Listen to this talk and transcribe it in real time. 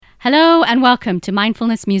Hello and welcome to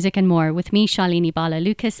Mindfulness, Music and More with me, Shalini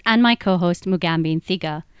Bhalla-Lucas, and my co-host, Mugambi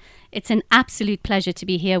Nthiga. It's an absolute pleasure to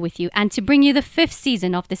be here with you and to bring you the 5th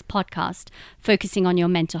season of this podcast, focusing on your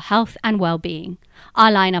mental health and well-being.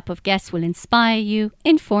 Our lineup of guests will inspire you,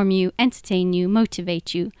 inform you, entertain you,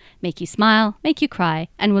 motivate you, make you smile, make you cry,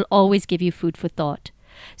 and will always give you food for thought.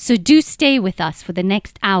 So do stay with us for the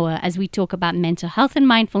next hour as we talk about mental health and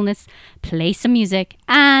mindfulness, play some music,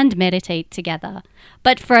 and meditate together.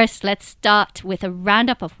 But first, let's start with a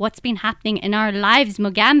roundup of what's been happening in our lives.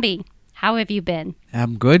 Mugambi, how have you been?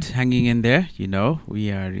 I'm good, hanging in there. You know,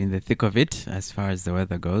 we are in the thick of it as far as the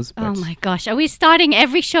weather goes. But oh my gosh, are we starting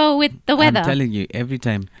every show with the weather? I'm telling you, every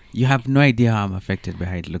time. You have no idea how I'm affected by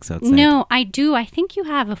how it looks outside. No, I do. I think you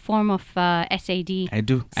have a form of SAD. I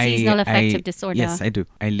do. Seasonal affective disorder. Yes, I do.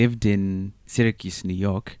 I lived in Syracuse, New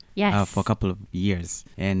York. Yes. For a couple of years.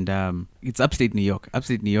 And it's upstate New York.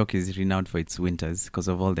 Upstate New York is renowned for its winters because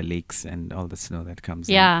of all the lakes and all the snow that comes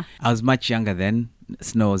in. I was much younger then.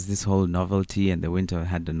 Snow was this whole novelty, and the winter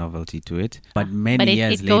had the novelty to it. But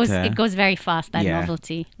years later... It goes very fast, that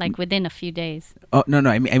novelty, like within a few days. Oh, no.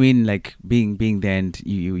 I mean like being there and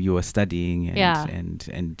you were studying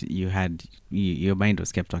and you had... your mind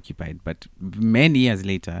was kept occupied. But many years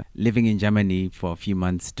later, living in Germany for a few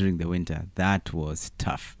months during the winter, that was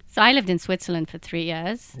tough. So I lived in Switzerland for 3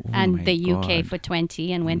 years and the UK for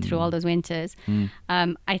 20 and went through all those winters.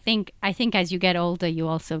 I think as you get older, you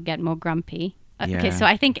also get more grumpy. Okay, so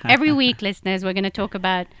I think every week, listeners, we're going to talk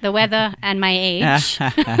about the weather and my age.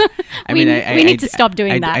 We need to stop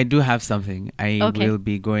doing that. I do have something. I will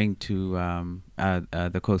be going to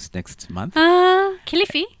the coast next month.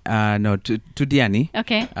 Kilifi? No, to Diani.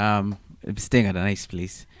 Okay. Staying at a nice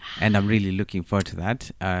place. And I'm really looking forward to that.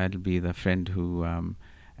 It'll be the friend who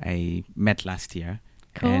I met last year.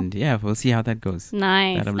 Cool. And we'll see how that goes.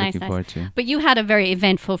 Nice. That I'm looking forward to. But you had a very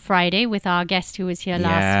eventful Friday with our guest who was here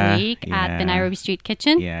last week at the Nairobi Street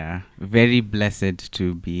Kitchen. Yeah. Very blessed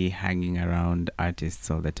to be hanging around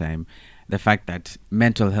artists all the time. The fact that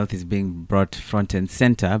mental health is being brought front and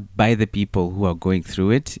center by the people who are going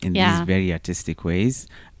through it in these very artistic ways.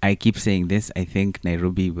 I keep saying this. I think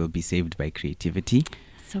Nairobi will be saved by creativity.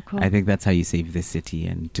 So cool. I think that's how you save this city,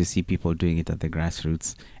 and to see people doing it at the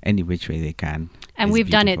grassroots any which way they can. And we've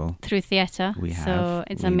done it through theatre. We have. So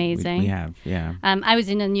it's amazing. We have, yeah. I was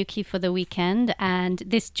in Nanyuki for the weekend, and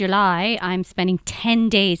this July I'm spending 10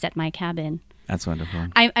 days at my cabin. That's wonderful.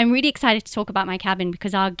 I'm really excited to talk about my cabin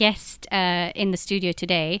because our guest in the studio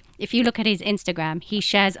today, if you look at his Instagram, he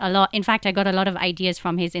shares a lot. In fact, I got a lot of ideas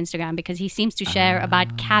from his Instagram because he seems to share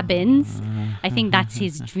about cabins. I think that's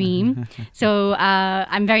his dream. So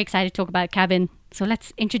I'm very excited to talk about cabin. So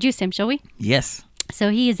let's introduce him, shall we? Yes. So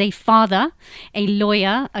he is a father, a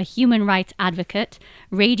lawyer, a human rights advocate,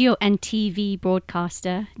 radio and TV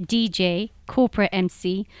broadcaster, DJ, corporate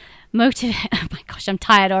MC, oh my gosh, I'm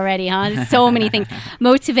tired already, huh? There's so many things.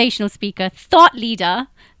 Motivational speaker, thought leader,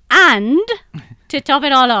 and, to top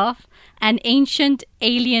it all off, an ancient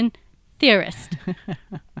alien theorist.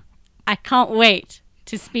 I can't wait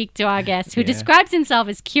to speak to our guest, who describes himself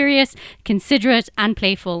as curious, considerate, and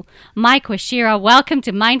playful. Mike Wachira, welcome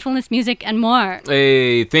to Mindfulness, Music, and More.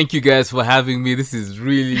 Hey, thank you guys for having me. This is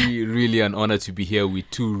really, really an honor to be here with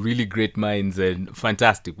two really great minds and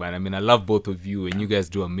fantastic, man. I mean, I love both of you, and you guys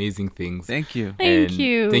do amazing things. Thank you. Thank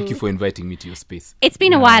you. Thank you for inviting me to your space. It's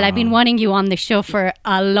been a while. I've been wanting you on the show for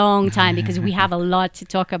a long time because we have a lot to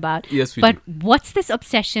talk about. Yes, we do. But what's this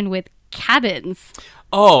obsession with cabins?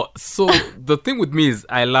 Oh, so the thing with me is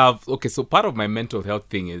so part of my mental health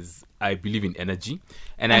thing is I believe in energy,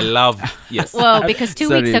 and I love, Well, because 2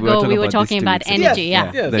 weeks ago we were talking about energy,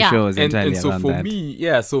 The show is entirely and so around for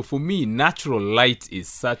that. So for me, natural light is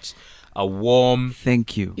such a warm...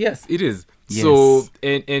 Thank you. Yes, it is. Yes. So,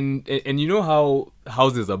 and you know how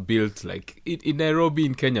houses are built, like in Nairobi,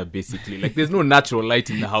 in Kenya, basically. Like, there's no natural light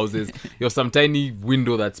in the houses. You have some tiny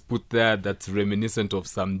window that's put there that's reminiscent of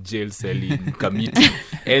some jail cell in Kamiti.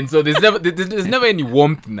 And so there's never any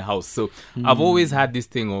warmth in the house. So I've always had this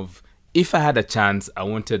thing of, if I had a chance, I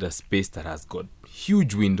wanted a space that has got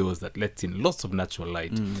huge windows that lets in lots of natural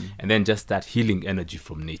light, and then just that healing energy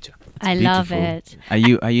from nature. I love it. Are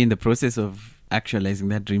you in the process of actualizing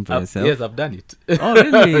that dream for yourself? Yes, I've done it. Oh,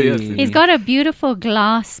 really? Yes. He's got a beautiful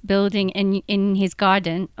glass building in his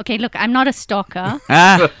garden. Okay, look, I'm not a stalker,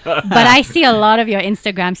 but I see a lot of your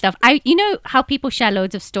Instagram stuff. You know how people share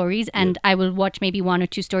loads of stories, and I will watch maybe 1 or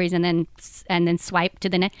 2 stories and then swipe to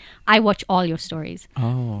the next. I watch all your stories.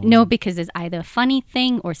 Oh. No, because there's either a funny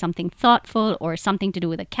thing or something thoughtful or something to do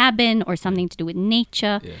with a cabin or something to do with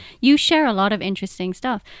nature. Yeah. You share a lot of interesting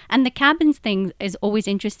stuff. And the cabins thing is always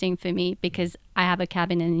interesting for me because I have a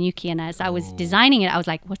cabin in Nuki, and as I was designing it, I was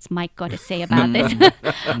like, what's Mike got to say about this?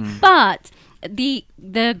 But the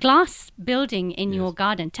glass building in your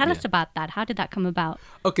garden, tell us about that. How did that come about?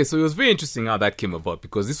 Okay, so it was very interesting how that came about,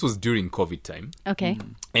 because this was during COVID time. Okay.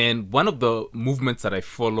 And one of the movements that I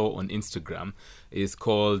follow on Instagram is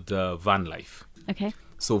called van life. Okay.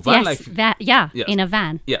 So van life, in a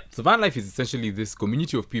van. Yeah, so van life is essentially this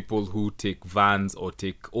community of people who take vans or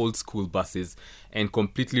take old school buses and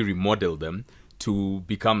completely remodel them to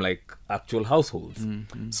become like actual households.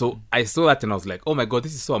 So I saw that and I was like, oh my God,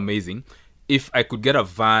 this is so amazing. If I could get a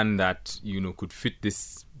van that, could fit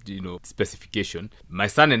this, specification, my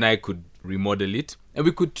son and I could remodel it and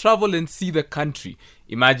we could travel and see the country.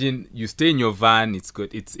 Imagine you stay in your van, it's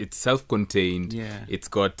self-contained, it's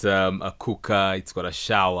got a cooker, it's got a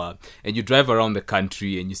shower, and you drive around the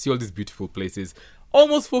country and you see all these beautiful places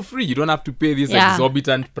almost for free. You don't have to pay these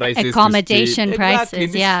exorbitant prices. Accommodation prices, in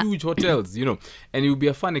these huge hotels, and it would be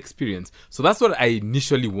a fun experience. So that's what I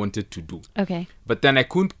initially wanted to do. Okay. But then I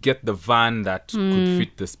couldn't get the van that could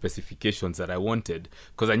fit the specifications that I wanted,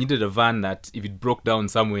 because I needed a van that if it broke down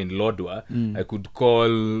somewhere in Lodwar, I could call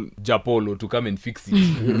Japolo to come and fix it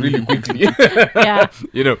really quickly.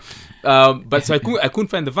 But so I couldn't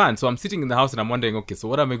find the van. So I'm sitting in the house and I'm wondering, okay, so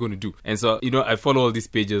what am I going to do? And so, I follow all these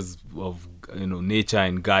pages of, nature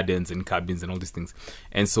and gardens and cabins and all these things.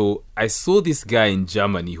 And so I saw this guy in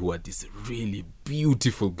Germany who had this really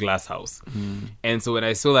beautiful glass house. And so when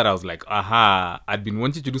I saw that, I was like, aha, I'd been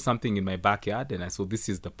wanting to do something in my backyard, and I saw this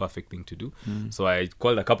is the perfect thing to do. So I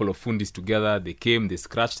called a couple of fundis together. They came, they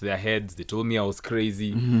scratched their heads, they told me I was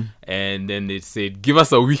crazy, and then they said, give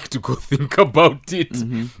us a week to go think about it.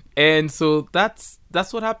 And so that's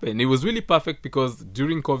what happened. It was really perfect because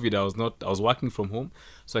during COVID I was working from home,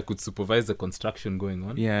 so I could supervise the construction going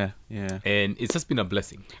on. And it's just been a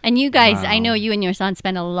blessing. And you guys, I know you and your son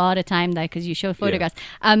spend a lot of time there because you show photographs.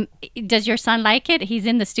 Does your son like it? He's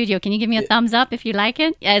in the studio. Can you give me a thumbs up if you like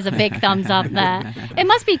it? Yeah, there's a big thumbs up there. It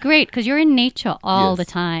must be great because you're in nature all the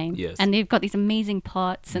time. And they've got these amazing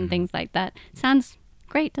pots and things like that. Sounds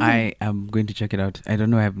great, doesn't it? I am going to check it out. I don't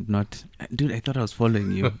know. I have not. Dude, I thought I was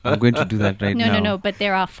following you. I'm going to do that right now. No. But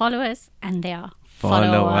there are followers and there are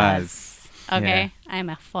followers. Okay, I'm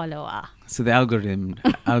a follower. So the algorithm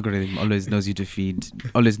always knows to feed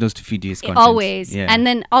you his content. Always. Yeah. And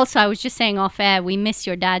then also I was just saying off air, we miss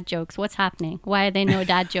your dad jokes. What's happening? Why are there no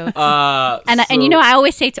dad jokes? And I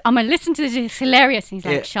always say to Omar, listen to this, it's hilarious. And he's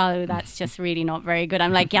like, Shalu, that's just really not very good.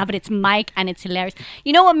 I'm like, yeah, but it's Mike and it's hilarious.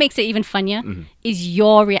 You know what makes it even funnier? Is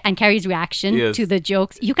your and Carrie's reaction to the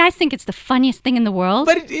jokes. You guys think it's the funniest thing in the world.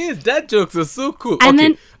 But it is. Dad jokes are so cool.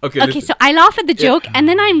 And Okay, so I laugh at the joke and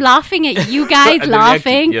then I'm laughing at you guys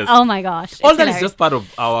laughing. Oh my gosh. All that is just part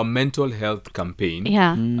of our mental health campaign.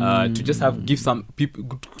 To just give some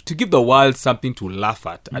people, to give the world something to laugh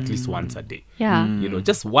at least once a day.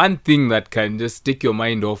 Just one thing that can just take your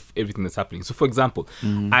mind off everything that's happening. So for example,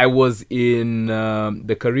 I was in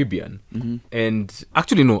the Caribbean and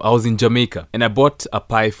actually no, I was in Jamaica and I bought a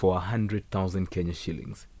pie for 100,000 Kenya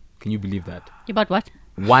shillings. Can you believe that? You bought what?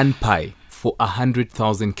 One pie for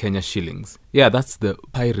 100,000 Kenya shillings. Yeah, that's the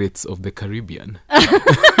pirates of the Caribbean.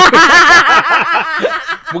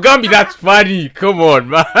 Mugambi, that's funny. Come on,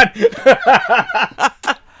 man.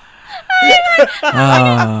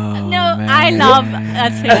 I love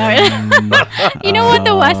that's hilarious. You know what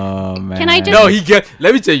the worst? Can I just?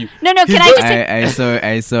 Let me tell you. No. Can I just?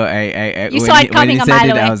 I saw. You saw it coming a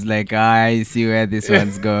mile away. I was like, I see where this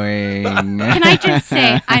one's going. Can I just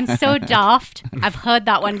say, I'm so daft. I've heard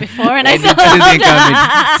that one before, and I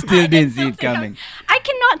still didn't see it coming. I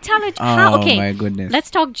cannot tell it. How? Okay, my goodness.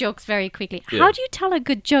 Let's talk jokes very quickly. How do you tell a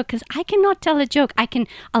good joke? Because I cannot tell a joke.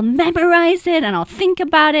 I'll memorize it and I'll think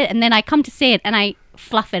about it, and then I come to say it and I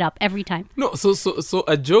fluff it up every time. No, so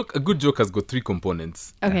a good joke has got three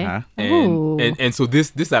components. Okay. And so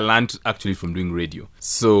this I learned actually from doing radio.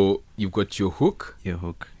 So you've got your hook,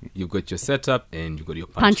 you've got your setup, and you've got your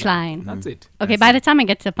punchline. That's it. Okay, by the time I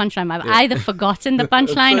get to the punchline, I've either forgotten the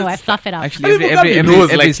punchline or I fluff it up. Actually,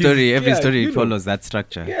 every story follows that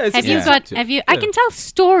structure. I can tell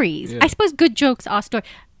stories. I suppose good jokes are stories.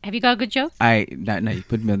 Have you got a good joke? No, you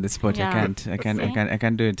put me on the spot. I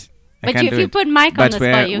can't do it. But if you put Mike on the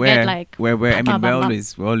spot, you get like... we're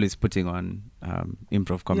always putting on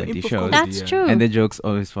improv comedy shows. That's true. And the jokes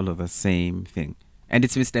always follow the same thing. And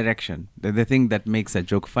it's misdirection. The thing that makes a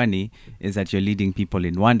joke funny is that you're leading people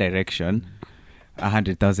in one direction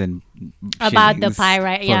 100,000 About the shillings pie,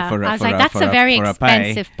 right? Yeah. I was like, that's a for very for pie.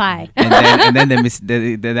 expensive pie. And then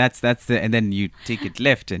and then you take it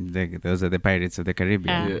left, and those are the Pirates of the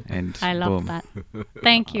Caribbean. Yeah. And I love boom. that.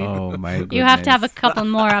 Thank you. Oh my goodness. You have to have a couple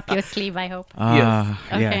more up your sleeve, I hope. Yeah.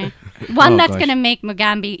 Okay. One Oh, that's gosh. going to make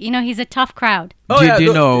Mugambi, he's a tough crowd. Do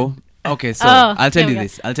you know? Okay, so Oh, I'll tell here you we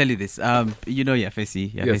go. this.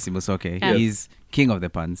 Yafesi Yes. Musoke. Yeah. He's king of the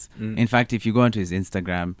puns. In fact, if you go onto his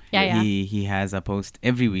Instagram, Yeah. he has a post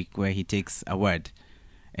every week where he takes a word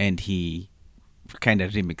and he kind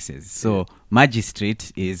of remixes. So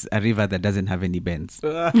magistrate is a river that doesn't have any bends.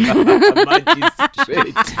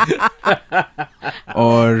 Magistrate.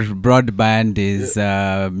 Or broadband is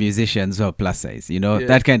musicians who are plus size,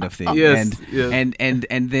 that kind of thing. Yes,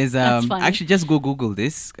 And there's That's funny. actually just go Google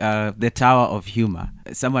this, the Tower of Humor.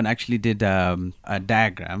 Someone actually did a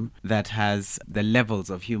diagram that has the levels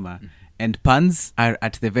of humor. And puns are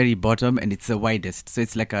at the very bottom, and it's the widest, so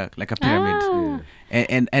it's like a pyramid. Ah.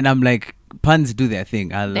 And I'm like, puns do their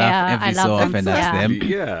thing. I laugh every so love often them. at them.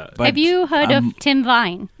 Yeah. But Have you heard of Tim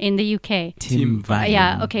Vine in the UK? Tim Vine?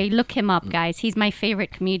 Yeah, okay, look him up, guys. He's my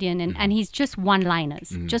favorite comedian, and he's just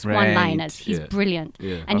one-liners. Just Right. one-liners. He's Yeah. brilliant.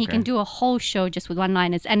 Yeah. And he Okay. can do a whole show just with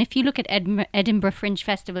one-liners. And if you look at Edinburgh Fringe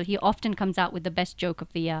Festival, he often comes out with the best joke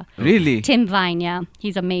of the year. Really? Tim Vine, yeah.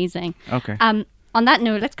 He's amazing. Okay. On that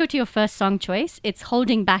note, let's go to your first song choice. It's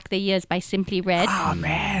Holding Back the Years by Simply Red. Oh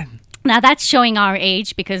man, Now, that's showing our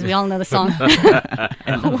age because we all know the song.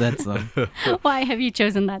 I love that song. Why have you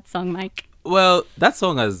chosen that song, Mike? Well, that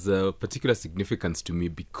song has particular significance to me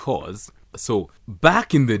because, so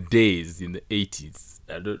back in the days, in the 80s,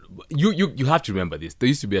 you have to remember this. There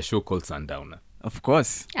used to be a show called Sundowner. Of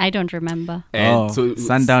course. I don't remember. And so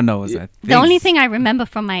Sundowner was that. The only thing I remember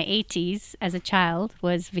from my 80s as a child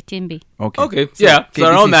was Vitimbi. Okay, so KBC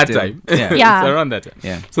around that still- time. Yeah. Yeah. So around that time.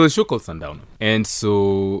 Yeah. So the show called Sundowner. And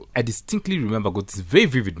so I distinctly remember, got this very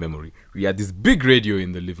vivid memory. We had this big radio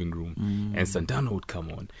in the living room and Sundowner would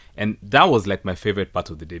come on. And that was like my favorite part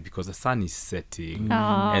of the day because the sun is setting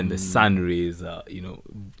and the sun rays are,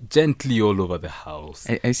 gently all over the house.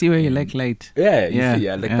 I see where you like light. Yeah,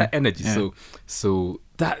 that energy. Yeah. So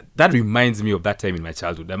that reminds me of that time in my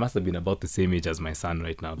childhood. I must have been about the same age as my son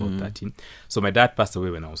right now, about 13. So my dad passed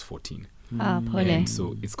away when I was 14. Pole. And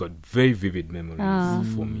so it's got very vivid memories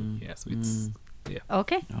for me. Yeah, so it's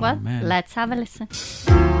Okay, well, man. let's have a listen.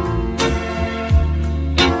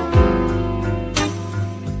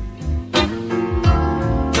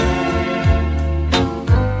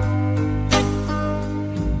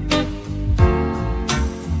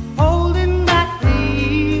 Holding back the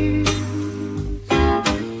years,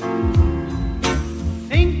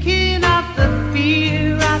 thinking of the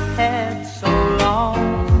fear I've had so long.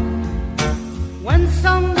 When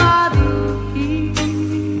somebody hears,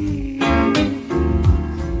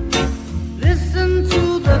 listen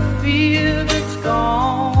to the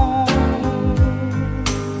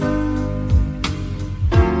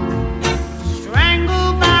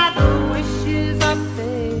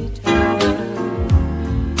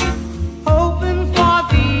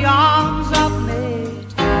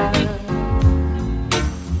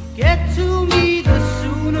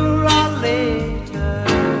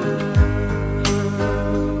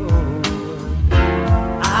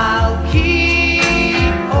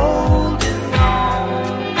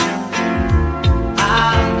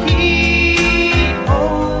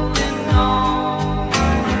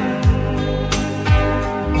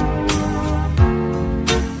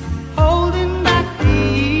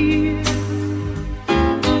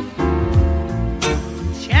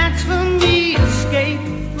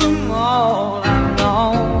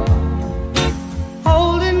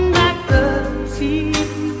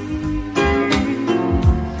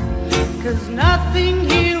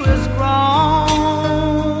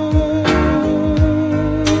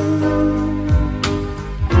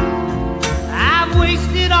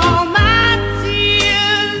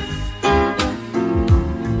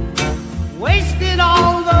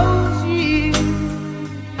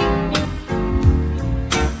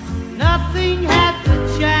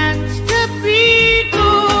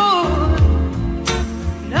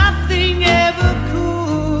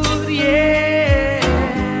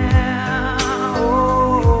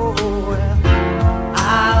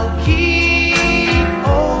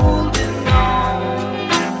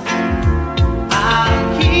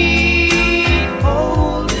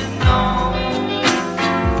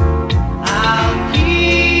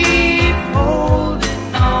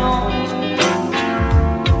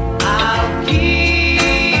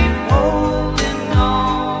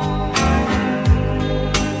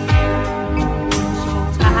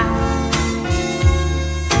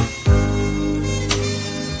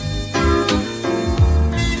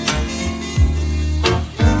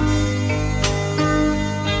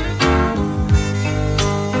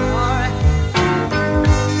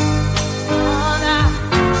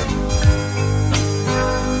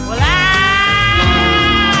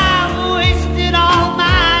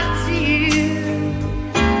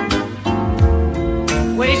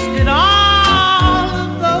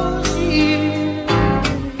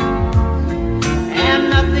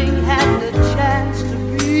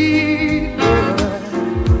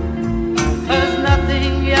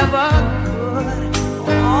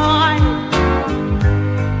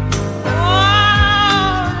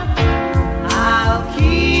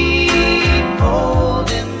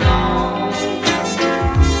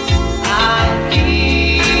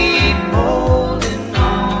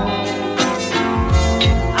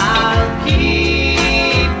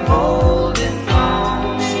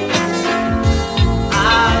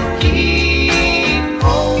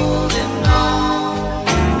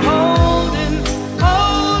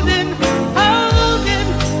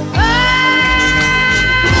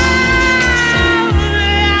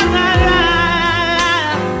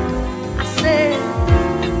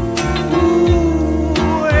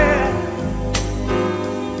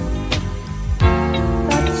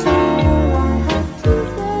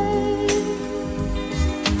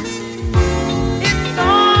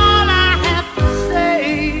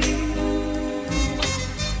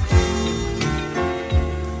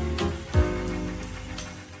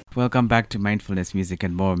Welcome back to Mindfulness, Music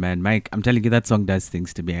and More, man. Mike, I'm telling you, that song does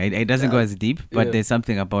things to me. It doesn't go as deep, but there's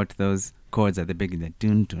something about those chords at the beginning, that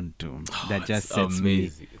dun dun dun, that just sets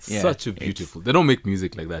amazing. me. It's such a beautiful. They don't make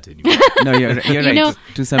music like that anymore. No, you're right. know,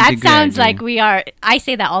 to some that degree, sounds I agree. like we are. I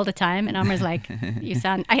say that all the time, and Amar's like, "You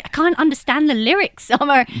sound. I can't understand the lyrics."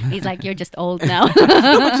 Amar, he's like, "You're just old now."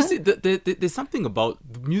 No, but you see, there's something about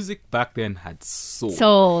the music back then had soul.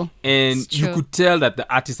 Soul. And It's you true. could tell that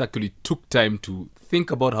the artist actually took time to think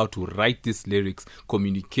about how to write these lyrics,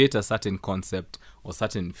 communicate a certain concept or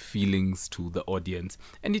certain feelings to the audience.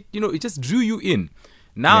 And it just drew you in.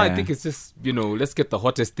 Now I think it's just, let's get the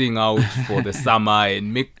hottest thing out for the summer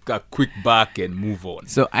and make a quick buck and move on.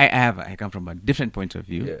 So I come from a different point of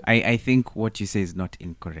view. Yeah. I think what you say is not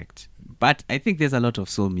incorrect. But I think there's a lot of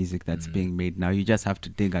soul music that's being made now. You just have to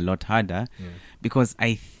dig a lot harder because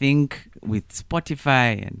I think with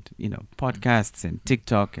Spotify and, podcasts and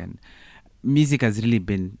TikTok and music has really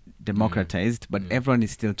been democratized, but everyone is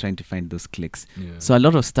still trying to find those clicks. Yeah. So a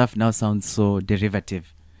lot of stuff now sounds so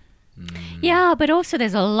derivative. Yeah, but also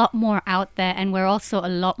there's a lot more out there, and we're also a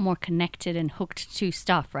lot more connected and hooked to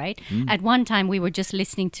stuff, right? At one time, we were just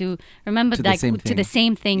listening to, remember, To the same to the thing.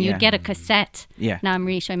 same thing. Yeah. You'd get a cassette. Yeah. Now I'm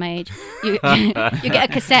really showing my age. You get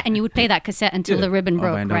a cassette, and you would play that cassette until the ribbon Over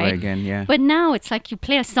broke, and over right? again, yeah. But now it's like you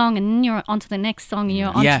play a song, and then you're onto the next song, and you're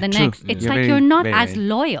onto Yeah, the true. next. It's You're like very, you're not very as right.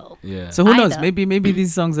 loyal. Yeah. So who knows? Either. Maybe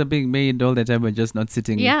these songs are being made all the time. We're just not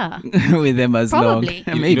sitting Yeah. with them as Probably.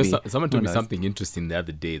 long. You Maybe. know, someone told Who me knows? something interesting the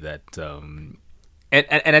other day that, and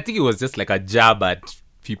I think it was just like a jab at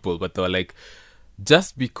people, but they were like,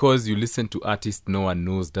 just because you listen to artists no one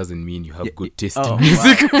knows doesn't mean you have good taste in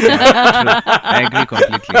music. Wow. Yeah, true. I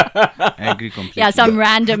agree completely. Yeah, some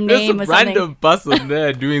random There's name some or something. random person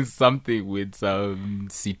there doing something with some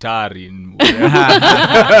sitar in.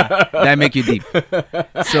 That make you deep.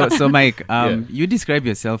 So Mike, Yeah. you describe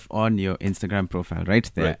yourself on your Instagram profile right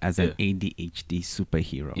there Right, as an ADHD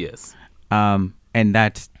superhero. Yes. And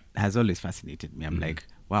that has always fascinated me. I'm like,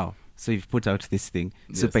 wow. So you've put out this thing,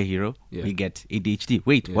 Yes. superhero, Yeah. we get ADHD.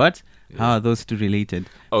 Wait, Yeah. what? Yeah. How are those two related?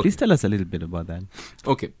 Okay. Please tell us a little bit about that.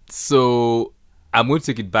 Okay, so I'm going to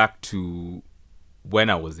take it back to when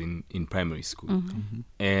I was in primary school.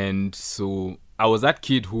 And so I was that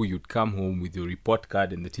kid who you'd come home with your report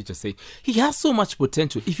card and the teacher say, he has so much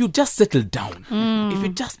potential. If you just settle down, if you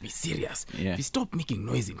just be serious, Yeah. if you stop making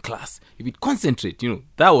noise in class, if you concentrate,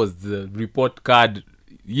 that was the report card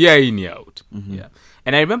year in, year out. Yeah.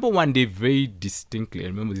 And I remember one day very distinctly, I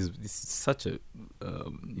remember this is such a,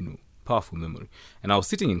 powerful memory. And I was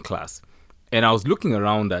sitting in class and I was looking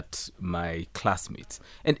around at my classmates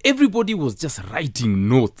and everybody was just writing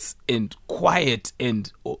notes and quiet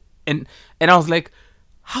and I was like,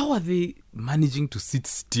 how are they managing to sit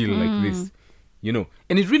still like this?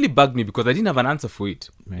 And it really bugged me because I didn't have an answer for it.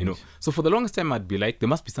 Right. So for the longest time I'd be like, there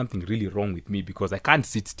must be something really wrong with me because I can't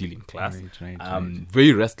sit still in class. Right, I'm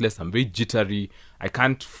very restless, I'm very jittery. I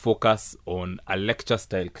can't focus on a lecture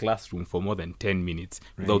style classroom for more than 10 minutes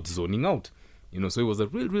without zoning out. So it was a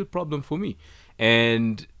real problem for me.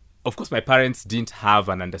 And of course my parents didn't have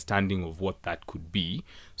an understanding of what that could be.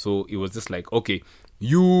 So it was just like, okay,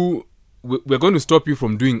 we're going to stop you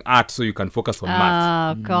from doing art so you can focus on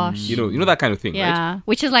maths. Oh gosh. You know that kind of thing, right? Yeah,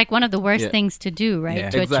 which is like one of the worst Yeah. things to do, right? Yeah.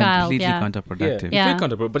 To Exactly. a child. Completely Yeah. counterproductive. Yeah. Very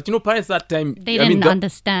counterproductive. But parents that time, They didn't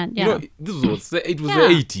understand. Yeah. this was it was Yeah.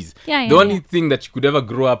 the 80s. Yeah, The yeah, only yeah. thing that you could ever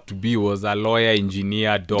grow up to be was a lawyer,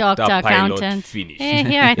 engineer, doctor, pilot, accountant. finish.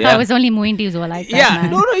 Here I thought it was only Muindis were like that. Yeah,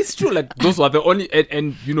 man. no, it's true. Like those were the only,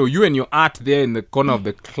 and you and your art there in the corner of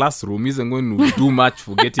the classroom isn't going to do much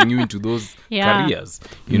for getting you into those Yeah. careers,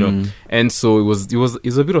 And so it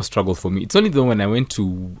was a bit of struggle for me. It's only though when I went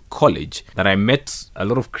to college that I met a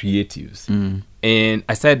lot of creatives, and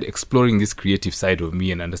I started exploring this creative side of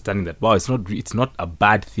me and understanding that wow, it's not a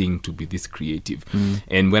bad thing to be this creative.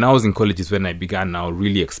 And when I was in college is when I began now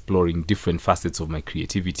really exploring different facets of my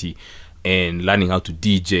creativity and learning how to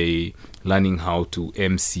DJ, learning how to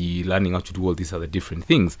MC, learning how to do all these other different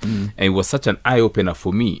things. And it was such an eye-opener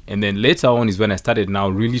for me. And then later on is when I started now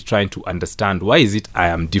really trying to understand why is it I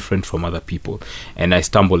am different from other people. And I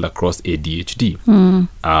stumbled across ADHD,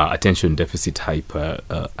 attention deficit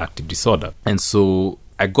hyperactive disorder. And so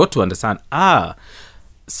I got to understand,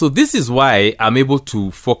 so this is why I'm able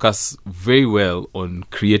to focus very well on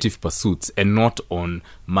creative pursuits and not on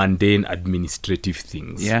mundane administrative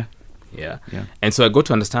things. Yeah. Yeah. Yeah. And so I got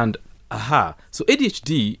to understand, so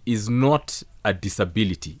ADHD is not a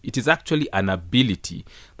disability. It is actually an ability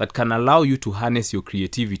that can allow you to harness your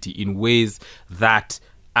creativity in ways that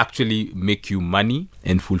actually make you money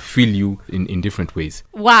and fulfill you in different ways.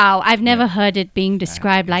 Wow, I've never heard it being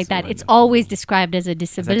described like that. wonderful. It's always described as a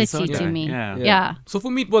disability to me. Yeah. So for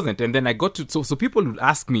me, it wasn't. And then I got to... So people would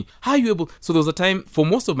ask me, how are you able... So there was a time, for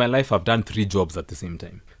most of my life, I've done 3 jobs at the same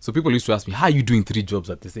time. So people used to ask me, how are you doing 3 jobs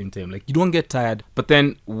at the same time? Like, you don't get tired. But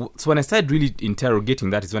then, so when I started really interrogating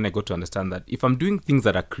that is when I got to understand that if I'm doing things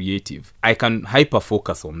that are creative, I can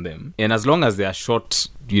hyper-focus on them. And as long as they are short,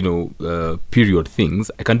 period things,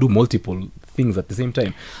 I can do multiple things at the same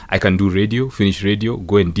time. I can do radio, finish radio,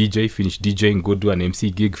 go and DJ, finish DJing, go do an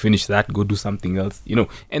MC gig, finish that, go do something else,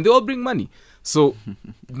 and they all bring money. So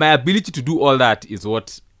my ability to do all that is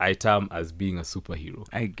what I term as being a superhero.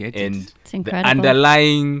 I get and it. It's incredible. The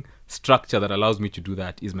underlying structure that allows me to do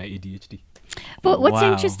that is my ADHD. But what's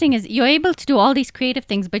Wow. interesting is you're able to do all these creative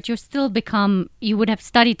things, but you would have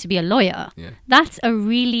studied to be a lawyer. Yeah. That's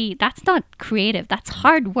not creative. That's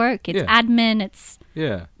hard work. It's Yeah. admin. It's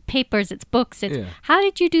Yeah. papers. It's books. It's Yeah. How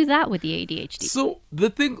did you do that with the ADHD? So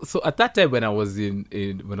at that time when I was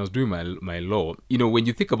when I was doing my law, when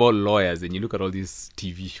you think about lawyers and you look at all these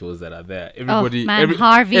TV shows that are there, everybody,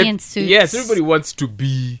 Harvey in Suits. Yes, everybody wants to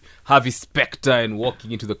be Harvey Specter and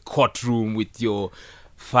walking into the courtroom with your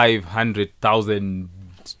 500,000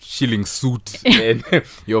 shilling suit and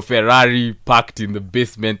your Ferrari parked in the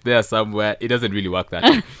basement there somewhere. It doesn't really work that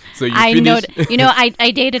way. So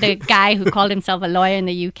I dated a guy who called himself a lawyer in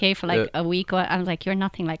the UK for like a week. I was like, you're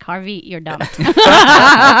nothing like Harvey. You're dumb.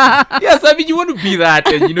 Yes, I mean, you want to be that,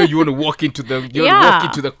 and you want to walk into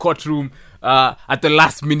the courtroom at the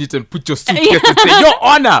last minute and put your suitcase and say, Your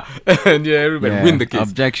Honor! And everybody win the case.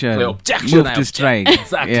 Objection. Objection. Move I to object. strike.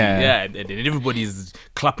 Exactly. Yeah. And everybody's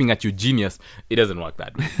clapping at your genius. It doesn't work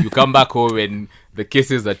that way. You come back home and the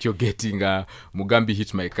cases that you're getting, Mugambi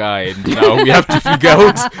hit my car, and now we have to figure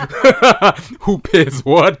out who pays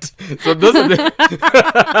what. So those are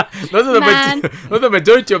the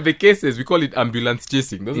majority of the cases. We call it ambulance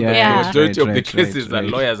chasing. Those are the majority of the cases that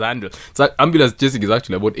lawyers handle. So ambulance chasing is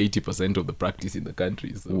actually about 80% of the practice in the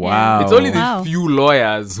country. So Wow. it's only the few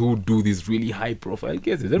lawyers who do these really high-profile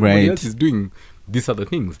cases. Everybody else is doing these other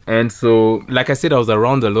things. And so, like I said, I was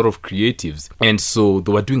around a lot of creatives, and so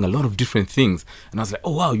they were doing a lot of different things. And I was like,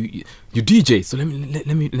 oh wow, you DJ, so let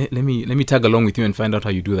me tag along with you and find out how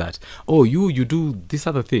you do that. Oh, you do this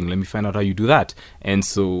other thing, let me find out how you do that. And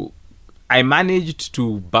so I managed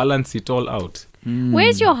to balance it all out.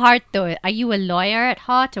 Where's your heart though? Are you a lawyer at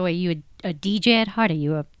heart, or are you a DJ at heart? Are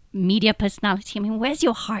you a media personality? I mean, where's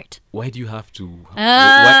your heart? Why do you have to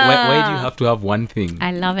why do you have to have one thing?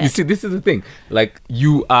 I love it. You see, this is the thing. Like,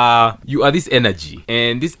 you are this energy,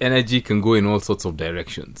 and this energy can go in all sorts of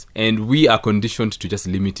directions, and we are conditioned to just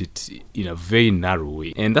limit it in a very narrow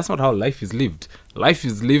way. And that's not how life is lived. Life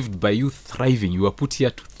is lived by you thriving. You are put here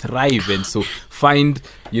to thrive, and so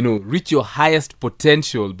reach your highest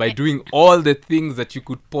potential by doing all the things that you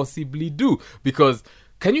could possibly do. Because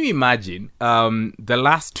can you imagine the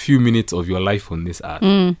last few minutes of your life on this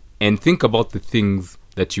earth and think about the things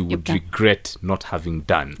that you would regret not having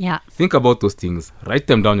done? Yeah. Think about those things, write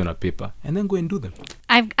them down on a paper, and then go and do them.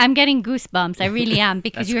 I'm getting goosebumps. I really am,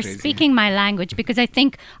 because you're crazy. speaking my language. Because I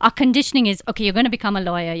think our conditioning is, okay, you're going to become a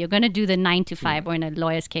lawyer. You're going to do the 9 to 5, or in a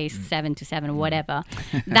lawyer's case, 7 to 7, whatever.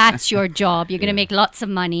 That's your job. You're going to make lots of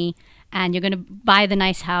money, and you're going to buy the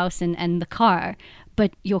nice house and the car.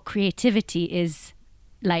 But your creativity is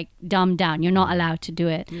like dumbed down. You're not allowed to do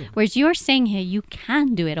it. Whereas you're saying here, you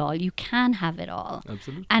can do it all. You can have it all.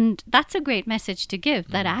 Absolutely. And that's a great message to give.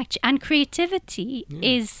 That and creativity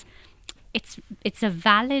is, it's a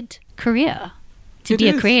valid career to be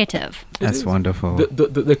a creative. That's wonderful.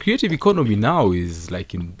 The creative economy now is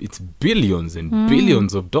like it's billions and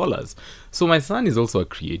billions of dollars. So my son is also a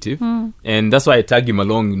creative, and that's why I tag him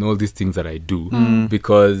along in all these things that I do,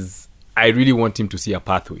 because I really want him to see a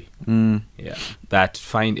pathway. That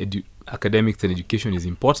academics and education is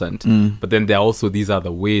important, but then there are also these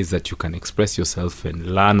other ways that you can express yourself and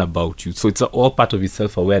learn about you. So it's all part of his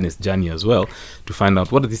self-awareness journey as well, to find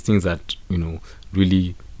out what are these things that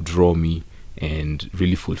really draw me and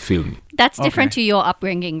really fulfill me. That's different to your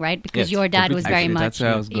upbringing, right? Because Yes, your dad was very Actually, much... that's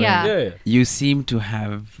where I was going. Yeah. You seem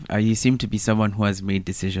to be someone who has made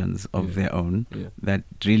decisions of their own that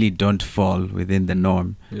really don't fall within the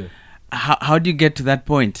norm. How do you get to that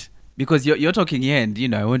point? Because you're talking here,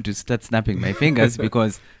 and I want to start snapping my fingers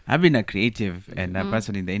because I've been a creative and a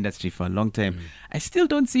person in the industry for a long time. I still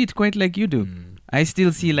don't see it quite like you do. I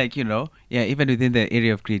still see even within the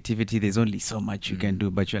area of creativity, there's only so much you can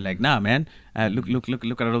do. But you're like, nah, man, look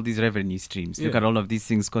at all these revenue streams. Look at all of these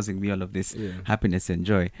things causing me all of this happiness and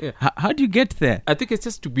joy. How do you get there? I think it's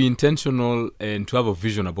just to be intentional and to have a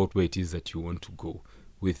vision about where it is that you want to go.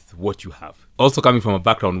 with what you have. Also coming from a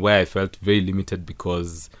background where I felt very limited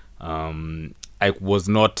because I was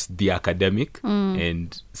not the academic,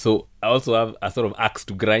 and so I also have a sort of axe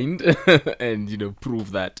to grind and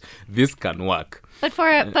prove that this can work. But for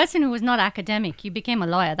a person who was not academic, you became a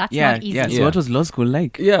lawyer. That's not easy. Yeah. So what was law school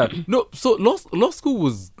like? Yeah, no. So law school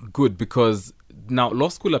was good because now law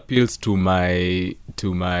school appeals to my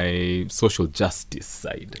social justice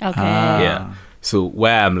side. Okay. Yeah. So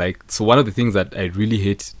where I'm like, so one of the things that I really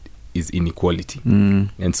hate is inequality,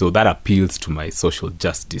 and so that appeals to my social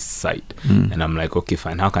justice side. And I'm like, okay,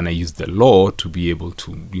 fine, how can I use the law to be able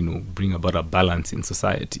to bring about a balance in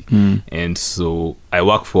society? And so I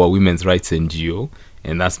work for a women's rights NGO,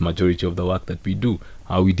 and that's majority of the work that we do.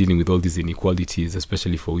 How are we dealing with all these inequalities,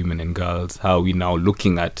 especially for women and girls? How are we now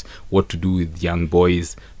looking at what to do with young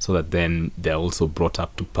boys so that then they're also brought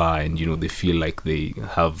up to par and, they feel like they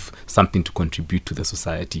have something to contribute to the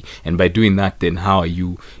society? And by doing that, then how are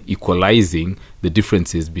you equalizing the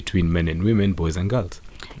differences between men and women, boys and girls?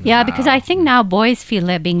 Yeah, because I think now boys feel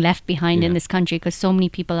they're being left behind in this country because so many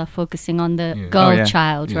people are focusing on the girl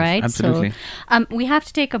child, right? Absolutely. So we have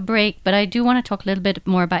to take a break, but I do want to talk a little bit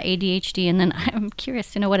more about ADHD, and then I'm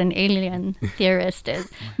curious to know what an alien theorist is.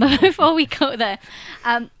 But before we go there,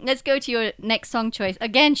 let's go to your next song choice.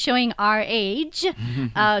 Again, showing our age.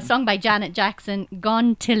 Song by Janet Jackson,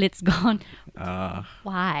 Gone Till It's Gone.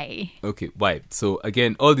 Why? Okay, why? So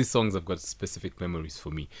again, all these songs have got specific memories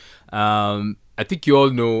for me. I think you all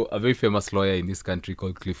know a very famous lawyer in this country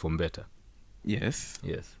called Cliff Umbeta. Yes.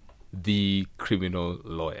 Yes. The criminal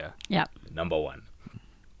lawyer. Yeah. Number one.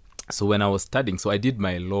 So when I was studying, so I did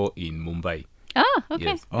my law in Mumbai. Oh, okay.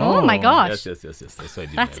 Yes. Oh my gosh. Yes. That's why I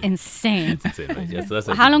did That's insane. That's insane, right? Yes, so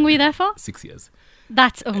that's How long were you there for? 6 years.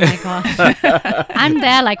 That's, oh my gosh. I'm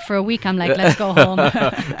there like for a week. I'm like, let's go home.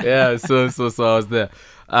 Yeah, so I was there.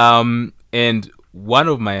 And one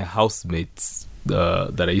of my housemates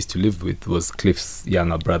that I used to live with was Cliff's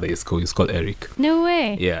younger brother. He's called Eric. No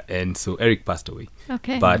way. Yeah, and so Eric passed away.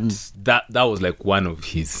 Okay. But that was like one of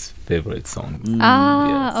his favorite songs.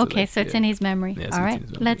 Ah, Yeah, okay. So it's in his memory. Yeah, so all it's right. in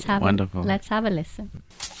his memory. Let's have Wonderful. Let's have a listen.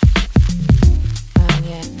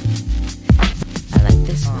 Yeah. I like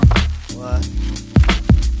this one. What?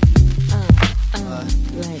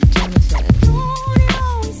 Like Johnny said.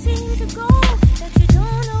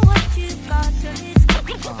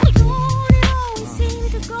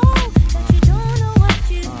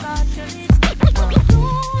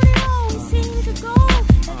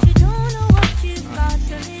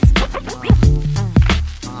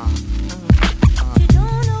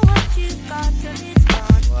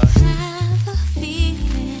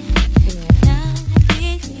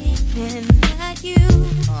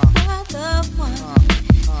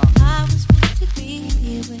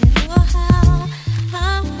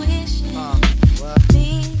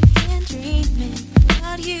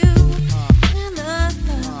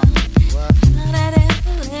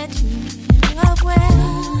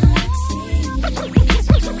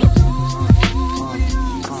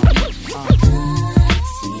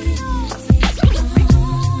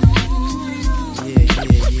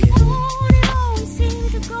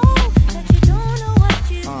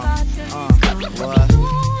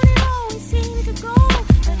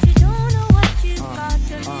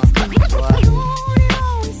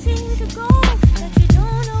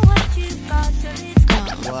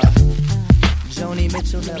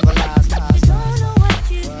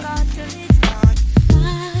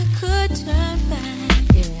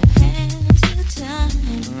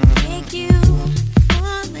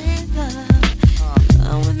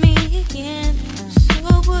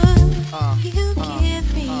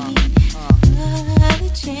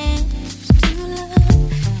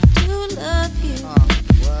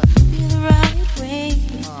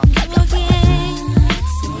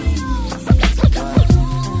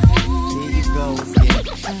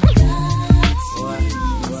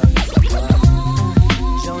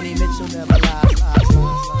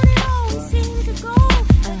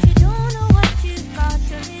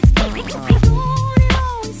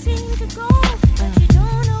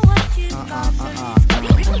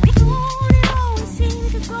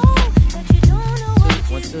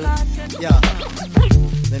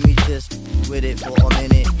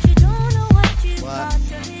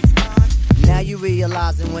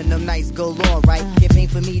 realizing when them nights go on, right? It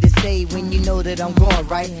ain't for me to say when you know that I'm gone,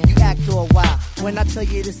 right? You act all wild when I tell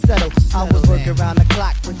you to settle. I was working around the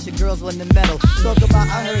clock, but your girls on the metal. Talk about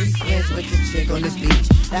I heard he's friends with the chick on this beach.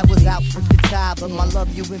 That was out with the tie, but my love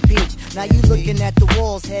you impeach. Now you looking at the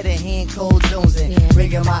walls, head and hand, cold jonesing.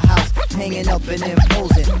 Rigging my house, hanging up and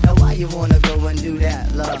imposing. Now why you wanna go and do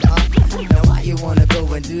that, love, huh? Now why you wanna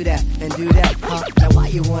go and do that, huh? Now why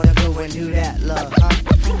you wanna go and do that, love, huh?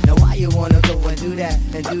 Now why you wanna go and do that,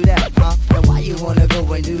 huh? Now why you wanna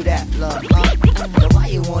go and do that, love, huh? Now why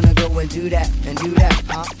you wanna go and do that,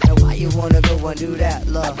 huh? Now why you wanna go and do that,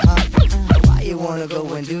 love, huh? Now why you wanna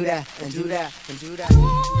go and do that, and do that, and do that?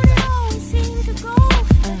 Seem to go,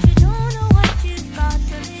 but you don't know what you've got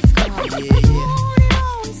till it's gone.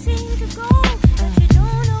 Seem to go, but you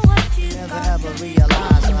don't know what you've never got ever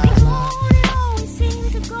realize, right? Seem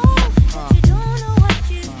to go, but you don't know what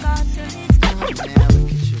you've got till it's gone. Man,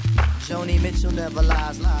 look at you. Joni Mitchell never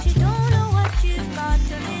lies. You don't know what you've got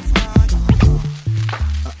till it's gone.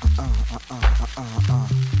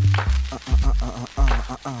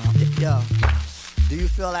 Yo, do you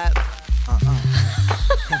feel that?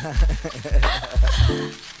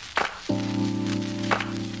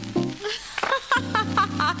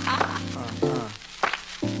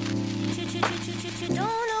 You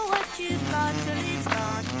don't know what you've got till it's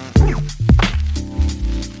gone.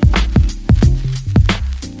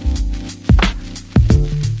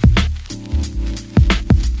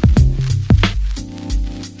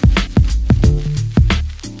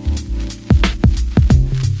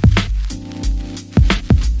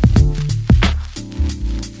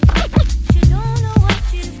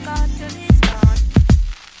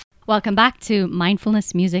 Welcome back to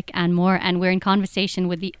Mindfulness, Music and More, and we're in conversation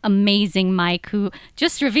with the amazing Mike, who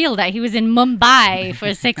just revealed that he was in Mumbai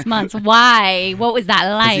for 6 months. Why? What was that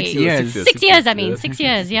like? 6 years. 6 years, I mean. 6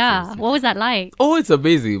 years, yeah. What was that like? Oh, it's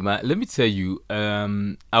amazing, man. Let me tell you,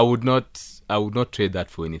 I would not trade that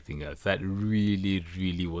for anything else. That really,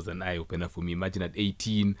 really was an eye-opener for me. Imagine at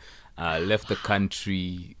 18, left the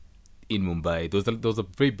country in Mumbai. There was a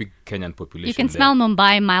very big Kenyan population. You can smell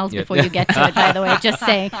Mumbai miles before you get to it, by the way. Just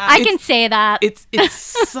saying. I can say that.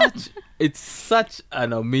 It's such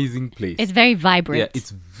an amazing place. It's very vibrant. Yeah,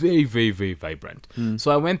 it's very, very, very vibrant.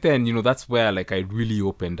 So I went there, and that's where like I really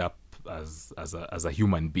opened up as a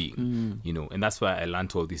human being. And that's why I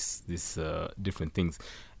learned all these different things.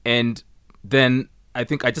 And then I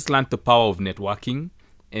think I just learned the power of networking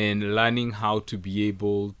and learning how to be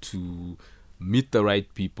able to meet the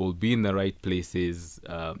right people, be in the right places,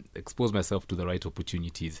 expose myself to the right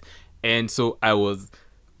opportunities. And so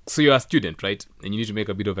you're a student, right? And you need to make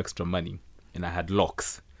a bit of extra money. And I had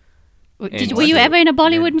locks. Were you ever in a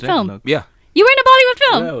Bollywood film? Yeah. You were in a Bollywood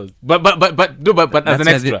film? Yeah, but as an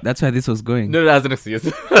extra. That's why this was going. No, as an extra, yes.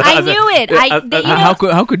 I knew it.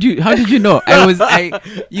 How did you know?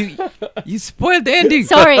 You spoiled the ending.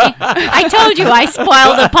 Sorry. I told you I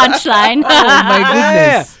spoiled the punchline. Oh my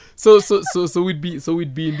goodness. So we'd be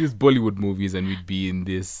in these Bollywood movies, and we'd be in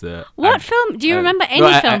this. What film? Do you remember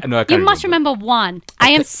any film? No, I can't you must remember one.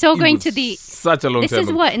 I am so going to the. Such a long this time. This is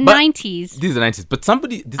ago. what, But 90s. These are 90s, but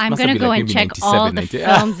somebody. I'm gonna go and check all the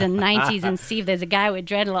films in 90s and see if there's a guy with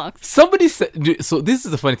dreadlocks. Somebody said. So this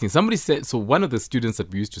is the funny thing. Somebody said. So one of the students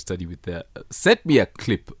that we used to study with there sent me a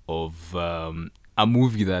clip of a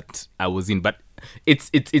movie that I was in, but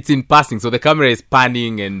it's in passing. So the camera is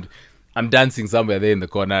panning and I'm dancing somewhere there in the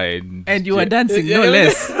corner, and you were dancing, no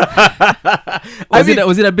less. Was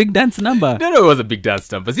it a big dance number? No, it was a big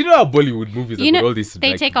dance number. So how Bollywood movies have all these.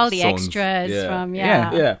 They take all the songs. extras from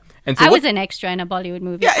Yeah. And so I was an extra in a Bollywood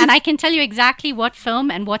movie, and I can tell you exactly what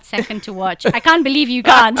film and what second to watch. I can't believe you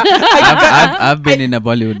can't. I've been in a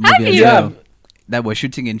Bollywood movie as well. That was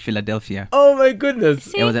shooting in Philadelphia. Oh my goodness!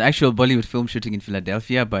 See? It was an actual Bollywood film shooting in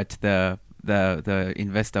Philadelphia, but the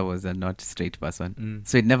investor was a not straight person,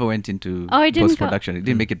 so it never went into post-production. It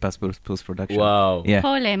didn't make it past post-production. Wow. Yeah.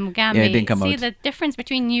 Pole Mugambi. Yeah, it didn't come See, out. the difference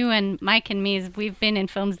between you and Mike and me is we've been in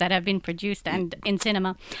films that have been produced and in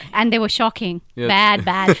cinema, and they were shocking,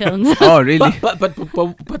 bad films. Oh, really?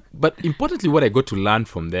 But importantly, what I got to learn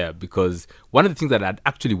from there, because one of the things that I'd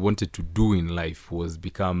actually wanted to do in life was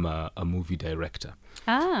become a movie director.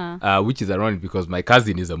 Which is ironic because my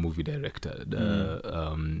cousin is a movie director,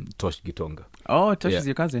 Tosh Gitonga. Oh, Tosh is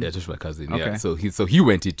your cousin? Yeah, Tosh is my cousin. Okay. Yeah, so he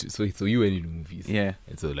went into movies. Yeah,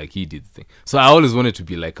 and so like he did the thing. So I always wanted to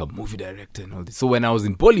be like a movie director and all this. So when I was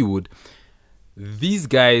in Bollywood, these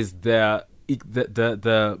guys, the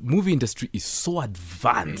movie industry is so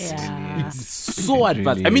advanced. Yeah. It's so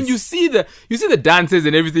advanced. Really I mean, you see the dances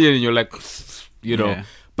and everything, and you're like,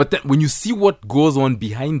 But But then when you see what goes on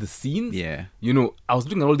behind the scenes, Yeah. you know, I was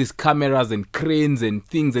looking at all these cameras and cranes and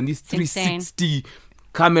things and these insane. 360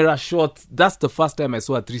 camera shots. That's the first time I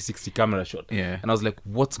saw a 360 camera shot. Yeah. And I was like,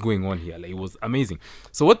 what's going on here? Like, it was amazing.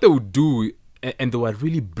 So what they would do, and they were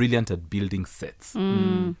really brilliant at building sets.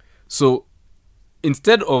 So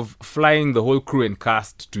instead of flying the whole crew and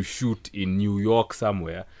cast to shoot in New York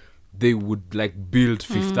somewhere, they would like build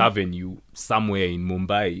Fifth Avenue somewhere in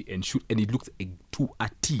Mumbai and shoot, and it looks to a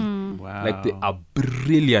T. Wow. Like they are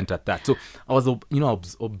brilliant at that. So I was,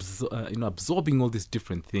 absorbing all these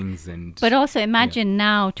different things, and But also imagine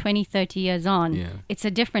now, 20, 30 years on, Yeah. it's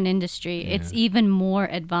a different industry. It's even more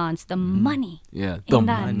advanced. The money. yeah, in the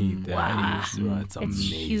that. money there Wow. is right. It's It's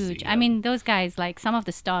amazing. huge. I mean, those guys, like some of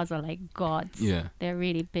the stars are like gods. Yeah. They're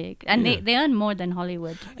really big. And they earn more than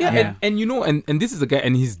Hollywood. Yeah, Yeah. And you know, and this is a guy,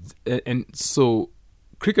 and he's and so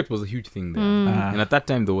cricket was a huge thing there. And at that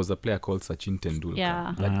time, there was a player called Sachin Tendulkar.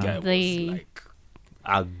 Yeah. That guy The- was like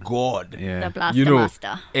a god. Yeah. The blaster You know,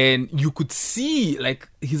 master. and you could see like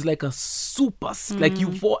he's like a super, like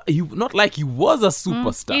you not like he was a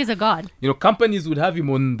superstar. He's a god. You know, companies would have him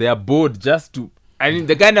on their board just to. I mean,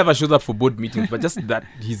 the guy never shows up for board meetings, but just that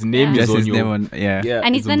his name Just is on his your. name on, yeah.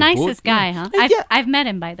 And he's is the on board. nicest guy, huh? I've met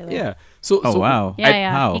him, by the way. Yeah. So. Oh, wow.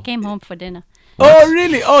 Yeah. How? He came home for dinner. Oh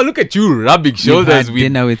really? Oh, look at you rubbing You've shoulders had with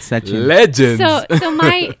dinner with such a... legends.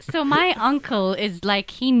 So my uncle is like,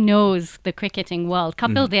 he knows the cricketing world.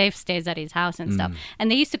 Kapil Dev stays at his house and stuff, and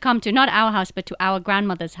they used to come to not our house but to our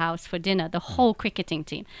grandmother's house for dinner. The whole cricketing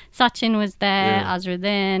team. Sachin was there,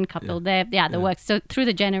 Azruddin, Kapil Dev, the works. So through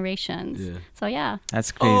the generations. Yeah. So yeah.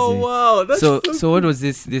 That's crazy. Oh wow! That's So what was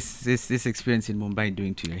this experience in Mumbai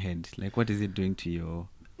doing to your head? Like, what is it doing to your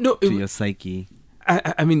no. your psyche?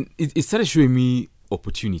 I mean, it started showing me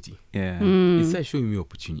opportunity. Yeah. It started showing me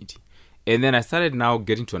opportunity, and then I started now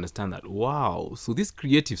getting to understand that wow, so this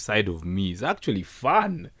creative side of me is actually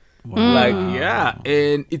fun. Like yeah,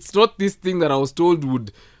 and it's not this thing that I was told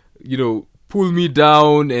would, you know, pull me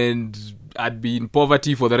down and I'd be in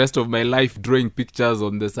poverty for the rest of my life, drawing pictures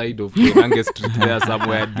on the side of Koinange Street there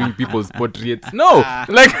somewhere, doing people's portraits. No,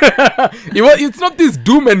 like it's not this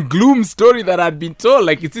doom and gloom story that I'd been told.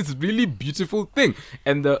 Like it's this really beautiful thing,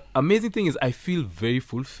 and the amazing thing is I feel very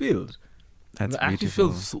fulfilled. That's I actually beautiful.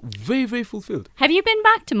 feel so very, very fulfilled. Have you been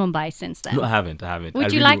back to Mumbai since then? No, I haven't. Would I you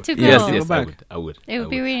really like would. to go? Yes, Go I back. would. I would. It would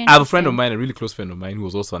be really I have a friend of interesting. mine, a really close friend of mine, who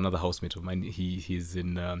was also another housemate of mine. He's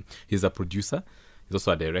a producer. He's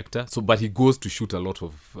also a director. So, but he goes to shoot a lot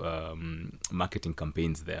of marketing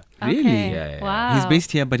campaigns there. Really? Okay. Yeah. Wow. He's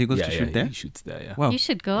based here, but he goes to shoot there? He shoots there. Yeah. Wow. You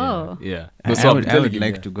should go. Yeah. I, No, so I'm I telling would him,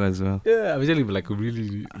 like yeah. to go as well. Yeah, I was telling him like, we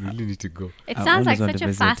really need to go. It I sounds like always want such to a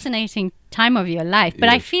visit. fascinating time of your life, but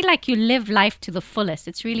I Yes. feel like you live life to the fullest.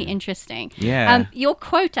 It's really interesting. Yeah. Your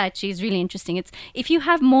quote actually is really interesting. It's, if you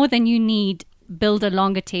have more than you need, build a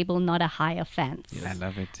longer table, not a higher fence. I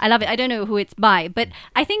love it. I love it. I don't know who it's by, but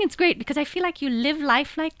I think it's great because I feel like you live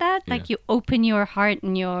life like that. Like you open your heart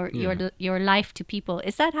and your life to people.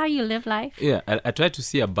 Is that how you live life? Yeah, I try to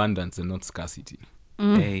see abundance and not scarcity.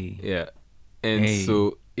 Hey. Yeah. And Hey.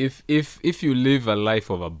 so if you live a life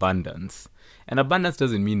of abundance, and abundance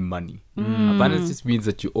doesn't mean money. Abundance just means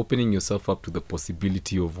that you're opening yourself up to the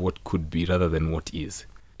possibility of what could be rather than what is.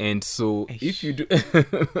 And so if you do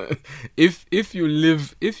if you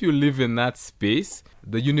live in that space,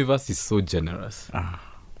 the universe is so generous.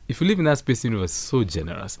 If you live in that space, the universe is so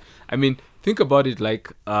generous. I mean, think about it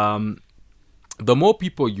like the more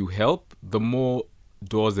people you help, the more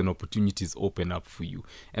doors and opportunities open up for you.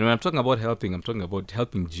 And when I'm talking about helping, I'm talking about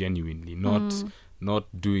helping genuinely, not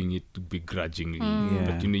doing it begrudgingly.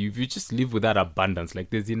 But you know, if you just live with that abundance, like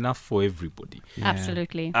there's enough for everybody.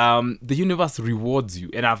 Absolutely. The universe rewards you,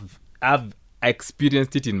 and I've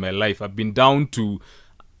experienced it in my life. I've been down to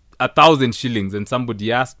 1,000 shillings, and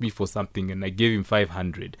somebody asked me for something, and I gave him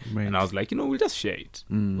 500, Right. and I was like, you know, we'll just share it,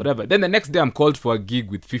 whatever. Then the next day, I'm called for a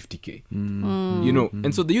gig with 50k, you know,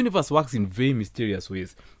 and so the universe works in very mysterious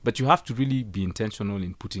ways. But you have to really be intentional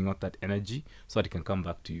in putting out that energy so that it can come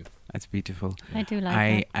back to you. That's beautiful. I do like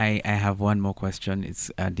I, that. I have one more question.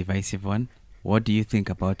 It's a divisive one. What do you think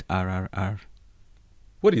about RRR?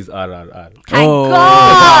 What is RRR? Thank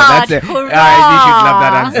God! That's it. Hurrah! I think you'd love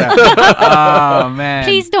that answer. Oh man!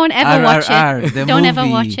 Please don't ever watch RRR, it. the Don't ever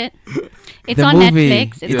movie. watch it. It's The on movie.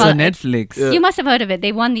 Netflix. It's called- on Netflix. You must have heard of it.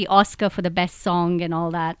 They won the Oscar for the best song and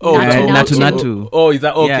all that. Oh, Yeah, Natu Natu Natu. Natu. Oh, is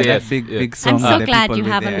that okay? Yeah, that yes. big Yeah. big song. I'm with so the glad people you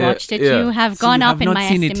with haven't the- watched it. Yeah. You have So gone you up have in not my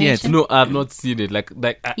seen it yet? estimation. No, I've not seen it. Like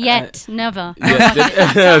Yet, never.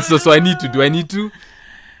 yeah, so I need to. Do I need to?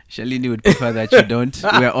 Shalini would prefer that you don't.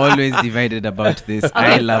 We're always divided about this.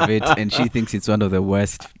 I love it, and she thinks it's one of the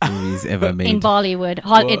worst movies ever made. In Bollywood,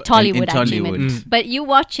 Tollywood, in actually. Tollywood. But you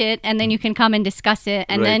watch it, and then you can come and discuss it,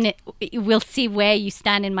 and Right. then we'll see where you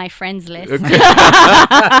stand in my friends list.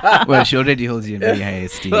 Well, she already holds you in very high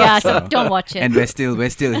esteem. Yeah, so don't watch it. And we're still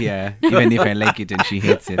here, even if I like it and she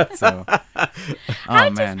hates it. So,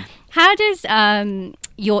 man. How does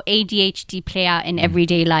your ADHD play out in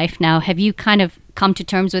everyday life now? Have you kind of come to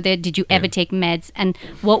terms with it? Did you ever take meds? And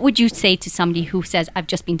what would you say to somebody who says, I've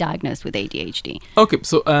just been diagnosed with ADHD? Okay,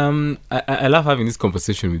 so I love having this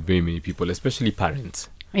conversation with very many people, especially parents.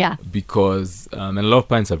 Yeah. Because and a lot of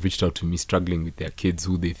parents have reached out to me struggling with their kids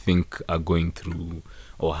who they think are going through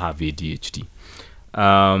or have ADHD.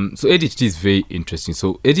 So ADHD is very interesting.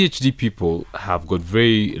 So ADHD people have got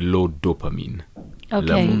very low dopamine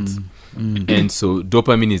levels. And so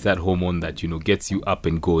dopamine is that hormone that, gets you up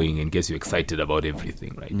and going and gets you excited about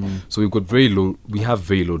everything, right? So we have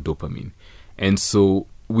very low dopamine. And so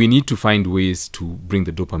we need to find ways to bring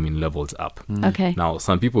the dopamine levels up. Okay. Now,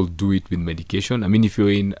 some people do it with medication. I mean, if you're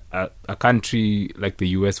in a country like the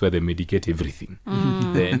US where they medicate everything,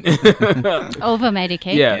 then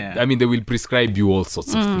Over-medicate. yeah, I mean, they will prescribe you all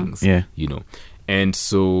sorts of things. Yeah. And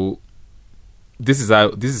so this is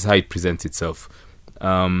how it presents itself.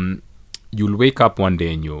 You'll wake up one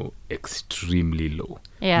day and you're extremely low.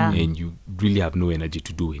 Yeah. And you really have no energy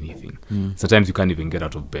to do anything. Sometimes you can't even get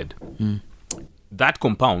out of bed. That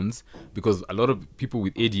compounds because a lot of people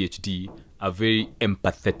with ADHD are very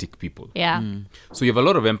empathetic people. Yeah. So you have a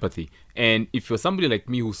lot of empathy. And if you're somebody like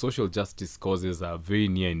me whose social justice causes are very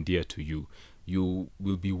near and dear to you, you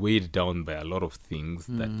will be weighed down by a lot of things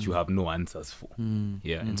that you have no answers for.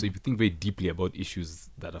 Yeah. And so if you think very deeply about issues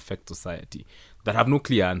that affect society that have no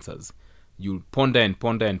clear answers, you'll ponder and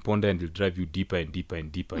ponder and ponder, and it'll drive you deeper and deeper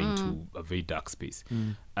and deeper into a very dark space.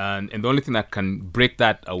 And the only thing that can break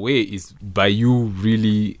that away is by you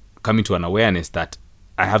really coming to an awareness that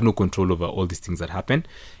I have no control over all these things that happen,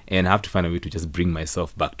 and I have to find a way to just bring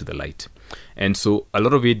myself back to the light. And so a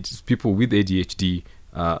lot of people with ADHD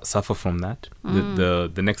suffer from that.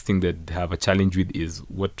 The next thing that they have a challenge with is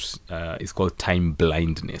what is called time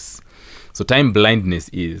blindness. So time blindness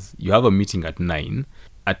is you have a meeting at 9.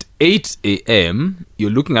 At 8 a.m.,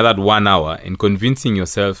 you're looking at that 1 hour and convincing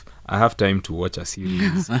yourself, I have time to watch a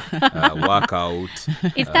series, work out,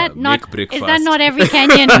 Is that make breakfast. Is that not every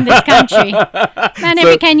Kenyan in this country? Man,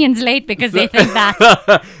 every Kenyan's late because they think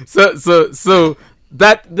that. So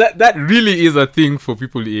that really is a thing for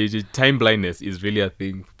people with ADHD. Time blindness is really a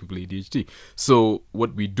thing for people with ADHD. So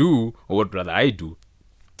what we do, or what rather I do,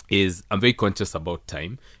 is I'm very conscious about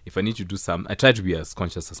time. If I need to do I try to be as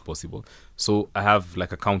conscious as possible. So I have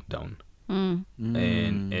like a countdown.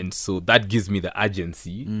 And so that gives me the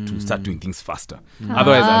urgency to start doing things faster.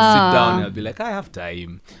 Otherwise, I'll sit down and I'll be like, I have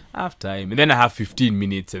time. And then I have 15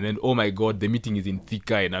 minutes. And then, oh my God, the meeting is in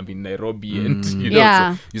Thika and I'm in Nairobi. And, so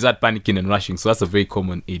you start panicking and rushing. So that's a very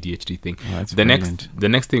common ADHD thing. Oh, the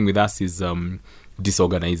next thing with us is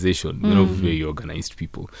disorganization. We're not very organized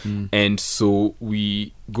people. And so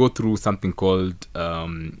we go through something called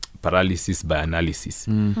paralysis by analysis.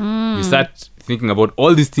 You start thinking about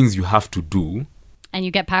all these things you have to do, and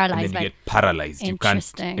you get and paralyzed. then you get paralyzed. You can't.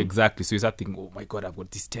 Interesting. Exactly. So you start thinking, oh my God, I've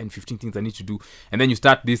got these 10, 15 things I need to do. And then you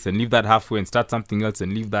start this and leave that halfway and start something else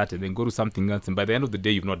and leave that and then go to something else. And by the end of the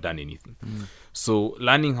day, you've not done anything. So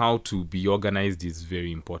learning how to be organized is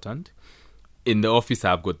very important. In the office,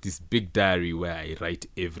 I've got this big diary where I write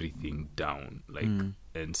everything down.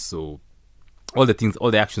 And so all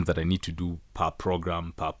the actions that I need to do per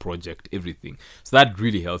program, per project, everything. So that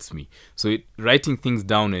really helps me. So writing things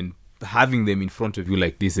down and having them in front of you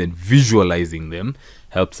like this and visualizing them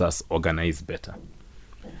helps us organize better.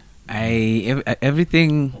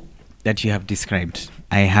 Everything that you have described,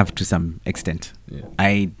 I have to some extent. Yeah.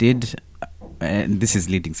 I did, and this is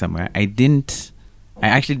leading somewhere. I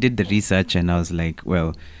actually did the research, and I was like,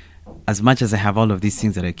 well, as much as I have all of these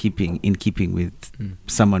things that are in keeping with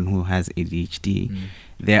someone who has ADHD,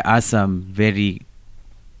 there are some very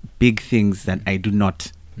big things that I do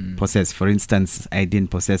not possess. For instance, I didn't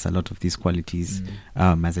possess a lot of these qualities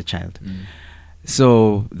as a child.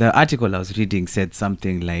 So the article I was reading said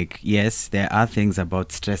something like, yes, there are things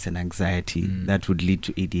about stress and anxiety that would lead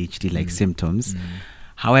to ADHD-like symptoms.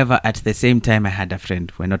 However, at the same time, I had a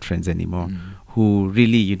friend, we're not friends anymore, who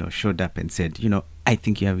really, showed up and said, I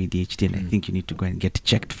think you have ADHD and I think you need to go and get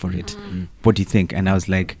checked for it. What do you think? And I was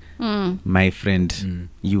like, my friend,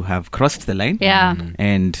 you have crossed the line. Yeah.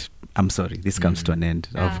 And I'm sorry, this comes to an end.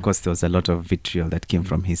 Of course, there was a lot of vitriol that came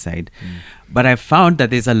from his side. But I found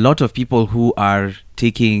that there's a lot of people who are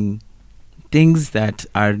taking things that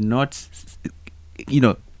are not,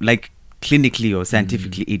 like clinically or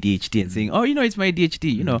scientifically ADHD, and saying, oh, it's my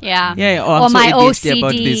ADHD, or I'm my so ADHD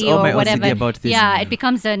about OCD this, or my whatever. OCD about this. Yeah, it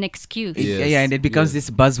becomes an excuse. And it becomes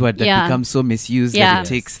this buzzword that becomes so misused that it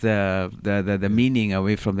takes the meaning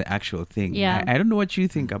away from the actual thing. Yeah. I don't know what you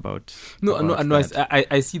think about. No. that.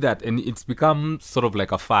 I see that, and it's become sort of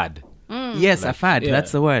like a fad. Yes, a fad. Yeah.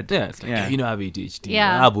 That's the word. Yeah, it's like, I have ADHD.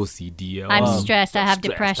 Yeah. I have OCD. I'm oh, stressed. I have I have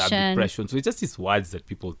depression. So it's just these words that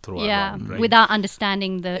people throw around, right? Without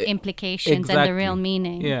understanding the implications and the real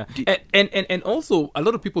meaning. Yeah, and also a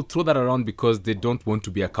lot of people throw that around because they don't want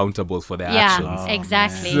to be accountable for their actions.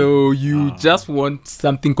 Exactly. So you just want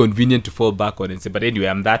something convenient to fall back on and say, but anyway,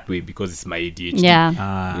 I'm that way because it's my ADHD.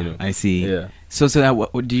 Yeah. I see. Yeah. So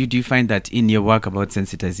do you find that in your work about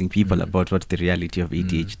sensitizing people about what the reality of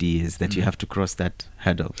ADHD is, that you have to cross that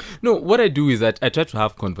hurdle? No, what I do is that I try to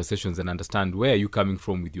have conversations and understand where are you coming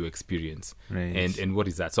from with your experience, right. and what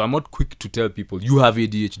is that. So I'm not quick to tell people you have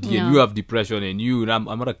ADHD and you have depression and I'm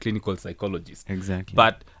not a clinical psychologist. Exactly.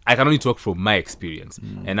 But I can only talk from my experience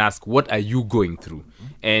and ask, what are you going through?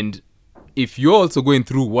 And if you're also going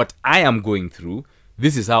through what I am going through,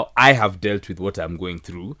 this is how I have dealt with what I'm going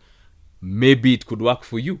through. Maybe it could work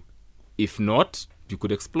for you. If not, you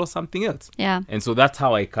could explore something else. Yeah. And so that's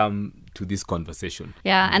how I come to this conversation.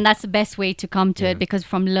 Yeah, and that's the best way to come to it, because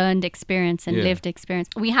from learned experience and lived experience.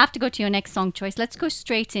 We have to go to your next song choice. Let's go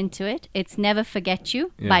straight into it. It's Never Forget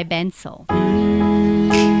You by Ben Soul.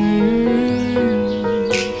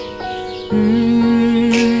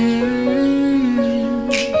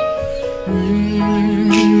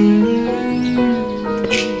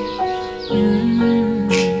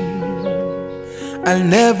 I'll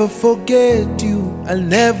never forget you, I'll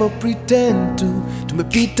never pretend to.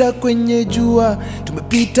 Tumepita kwenye jua,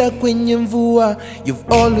 tumepita kwenye mvua. You've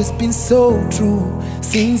always been so true,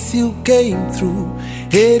 since you came through.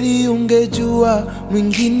 Heri ungejua,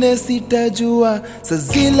 mwingine sitajua. Sa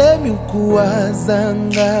zile miukuwa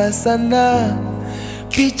zanga sana,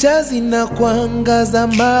 picha zinakuanga za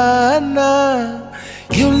maana.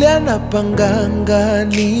 Yule anapanganga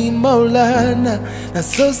ni Maulana, na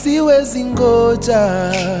so siwezi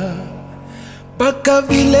ngoja mpaka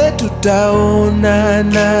vile tutaona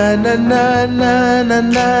na na na na na na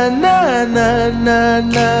na na na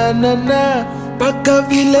na na na mpaka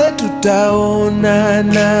vile tutaona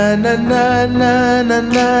na na na na na na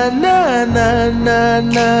na na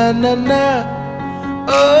na na na.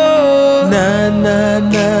 Oh, na na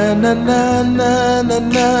na na na na na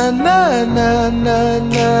na na na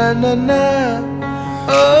na na na.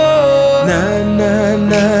 Oh, na na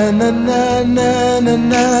na na na na na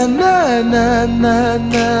na na na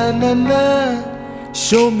na na na.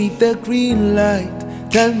 Show me the green light,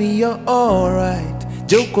 tell me you're alright.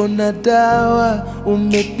 Joko na dawa,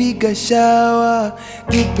 umepiga shower.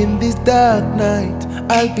 Deep in this dark night,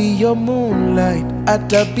 I'll be your moonlight.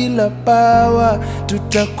 Ata bila power,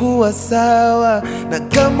 tutakuwa sawa. Na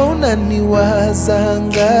kama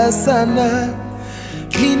unaniwazanga sana,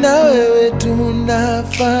 mina wewe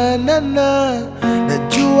tunafanana.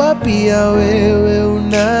 Najua pia wewe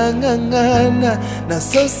unang'ang'ana, na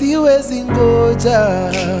so siwezi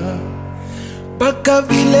ngoja mpaka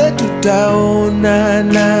vile tutaona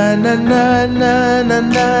na na na na na na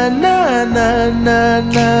na na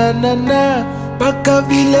na na na. Mpaka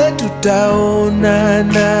vile tutaona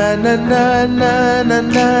na na na na na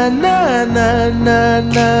na na na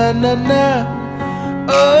na na na.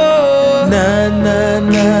 Oh, na na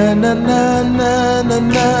na na na na na na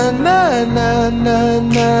na na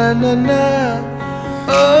na na na.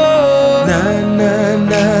 Oh, na na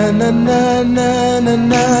na na na na na na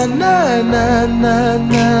na na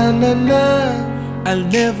na na na. I'll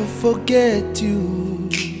never forget you.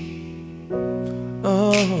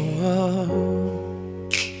 Oh,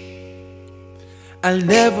 I'll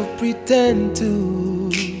never pretend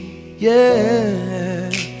to.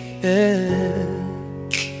 Yeah, yeah.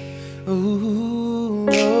 Ooh,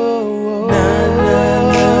 oh, oh. Na na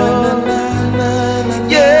na na na na.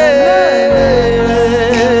 Yeah.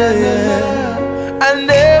 I'll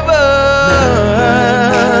never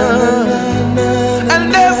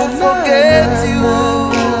forget you,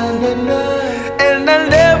 and I'll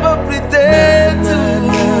never pretend to.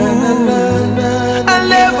 I'll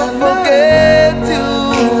never forget you.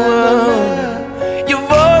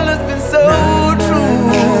 You've always been so true.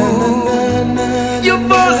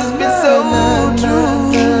 You've always been so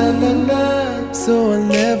true. So I'll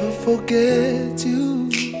never forget you.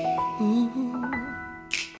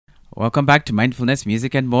 Welcome back to Mindfulness,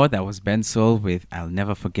 Music and More. That was Ben Soul with I'll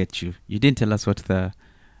Never Forget You. You didn't tell us what the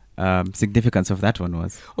significance of that one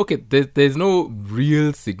was. Okay, there's no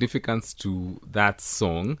real significance to that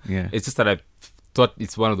song. Yeah. It's just that I thought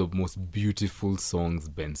it's one of the most beautiful songs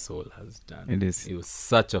Ben Soul has done. It is. It was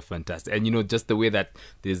such a fantastic, and just the way that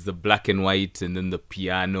there's the black and white, and then the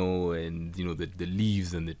piano, and the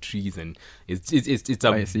leaves and the trees, and it's a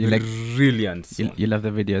So you like- brilliant song. You love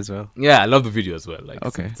the video as well. Yeah, I love the video as well. Like,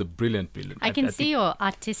 Okay. it's a brilliant. I can think- see you're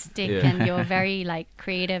artistic Yeah. and you're very like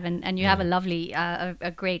creative and you have a lovely,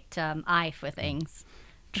 a great eye for things.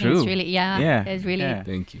 I think True. It's really, Yeah. it's really, Yeah.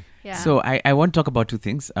 Thank you. yeah. So I want to talk about two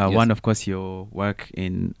things. Yes. One, of course, your work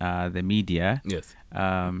in the media. Yes.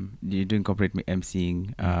 You do incorporate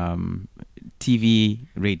emceeing, TV,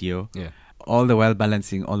 radio. Yeah. All the while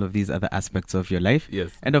balancing all of these other aspects of your life.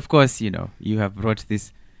 Yes. And of course, you have brought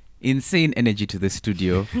this insane energy to the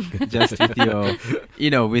studio just with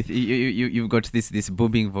your with you've got this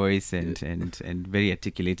booming voice and very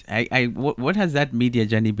articulate. What has that media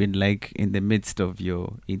journey been like in the midst of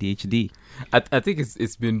your ADHD? I think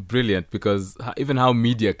it's been brilliant, because even how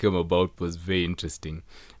media came about was very interesting.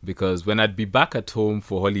 Because when I'd be back at home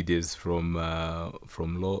for holidays from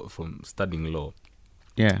studying law,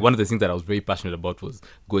 Yeah. one of the things that I was very passionate about was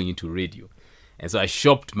going into radio. And so I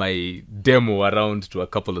shopped my demo around to a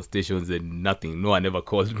couple of stations and nothing. No one ever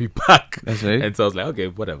called me back. That's right. And so I was like, okay,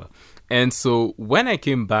 whatever. And so when I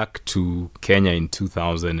came back to Kenya in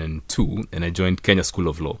 2002 and I joined Kenya School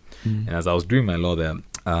of Law, and as I was doing my law there,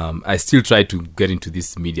 I still tried to get into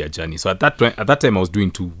this media journey. So at that time, I was doing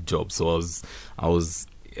two jobs. So I was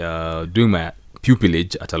doing my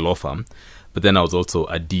pupillage at a law firm, but then I was also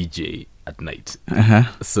a DJ at night.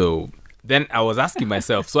 So then I was asking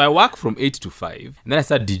myself, so I work from 8 to 5, and then I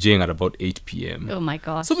start DJing at about 8 p.m. Oh my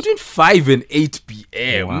gosh. So between 5 and 8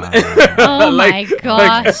 p.m. Wow. Oh my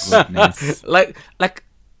gosh. Goodness. like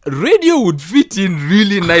radio would fit in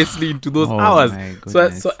really nicely into those Oh hours. my So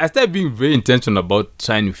goodness. I started being very intentional about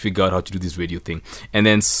trying to figure out how to do this radio thing. And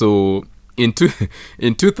then so in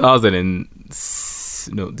 2000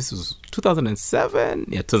 this was 2007.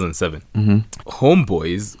 Yeah, 2007.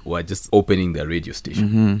 Homeboys were just opening their radio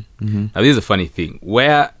station. Now, this is a funny thing.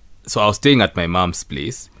 So I was staying at my mom's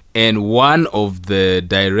place, and one of the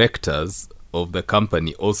directors of the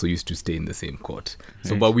company also used to stay in the same court.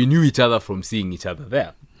 So, but we knew each other from seeing each other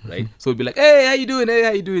there, right? So we'd be like, "Hey, how you doing? Hey,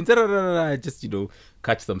 how you doing?" Just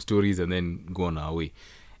catch some stories and then go on our way.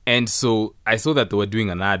 And so I saw that they were doing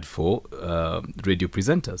an ad for radio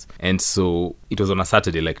presenters. And so it was on a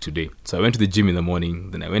Saturday like today. So I went to the gym in the morning.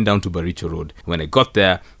 Then I went down to Baricho Road. When I got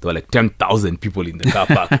there, there were like 10,000 people in the car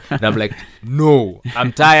park. And I'm like, no,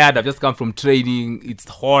 I'm tired. I've just come from training. It's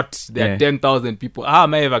hot. There are 10,000 people. How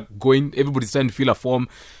am I ever going? Everybody's trying to fill a form.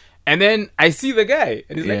 And then I see the guy.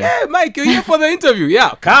 And he's like, hey, Mike, you're here for the interview.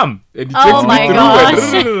 Yeah, come. And he takes my me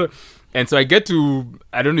gosh. through. And so I get to,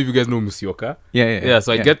 I don't know if you guys know Musioka. Yeah.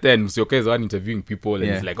 So I get there and Musioka is the one interviewing people. And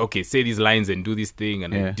Yeah. he's like, okay, say these lines and do this thing.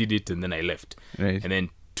 And I Yeah. did it and then I left. Right. And then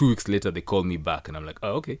 2 weeks later, they called me back. And I'm like,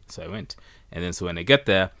 oh, okay. So I went. And then so when I get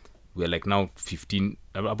there, we're like now 15,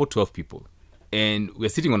 about 12 people. And we're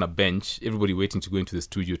sitting on a bench, everybody waiting to go into the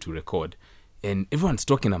studio to record. And everyone's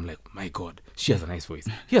talking. I'm like, my God, she has a nice voice.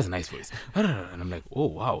 He has a nice voice. And I'm like, oh,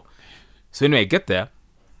 wow. So anyway, I get there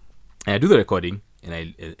and I do the recording and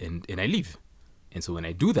I leave. And so when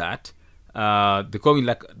I do that, they call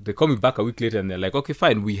me back a week later and they're like, okay,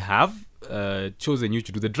 fine, we have chosen you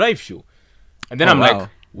to do the drive show. And then I'm wow. like,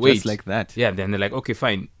 wait. Just like that. Yeah, then they're like, okay,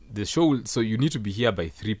 fine. The show so you need to be here by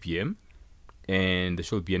 3 p.m. and the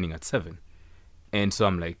show will be ending at 7. And so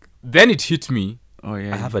I'm like, then it hit me. Oh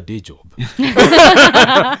yeah. I have a day job.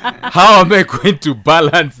 How am I going to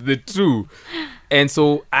balance the two? And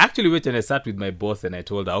so I actually went and I sat with my boss and I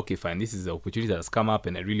told her, okay, fine, this is an opportunity that has come up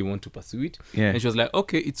and I really want to pursue it. Yeah. And she was like,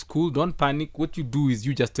 okay, it's cool. Don't panic. What you do is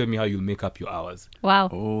you just tell me how you'll make up your hours. Wow.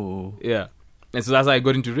 Oh. Yeah. And so that's how I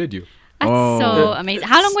got into radio. That's so amazing.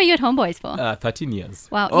 How long were you at Homeboys for? 13 years.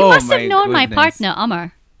 Wow. You Oh must have my known my goodness. partner,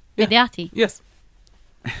 Amar. Vidyati. Yes.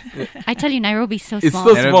 I tell you, Nairobi's so It's small.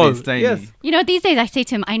 so Nairobi small. is tiny. Yes. You know, these days I say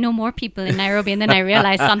to him, I know more people in Nairobi, and then I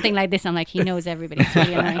realize something like this. I'm like, he knows everybody. It's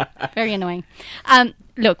really annoying. Very annoying.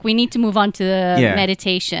 Look, we need to move on to the Yeah.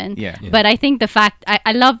 meditation. Yeah. But I think the fact,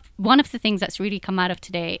 I love, one of the things that's really come out of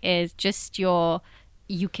today is just your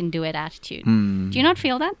you can do it attitude. Do you not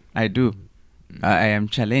feel that? I do. I am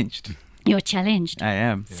challenged. You're challenged. I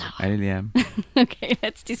am. I really am. Okay,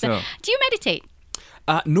 let's do so. So- Do you meditate?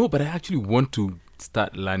 No, but I actually want to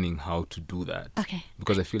start learning how to do that. Okay.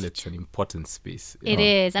 Because I feel it's an important space. It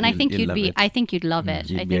is, and I you'll- think you'll you'd love be. it. I think you'd love it.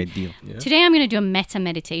 You'd I be think ideal. Yeah. today I'm going to do a metta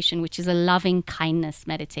meditation, which is a loving kindness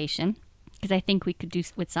meditation. because I think we could do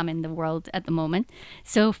with some in the world at the moment.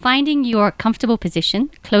 So finding your comfortable position,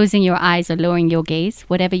 closing your eyes or lowering your gaze,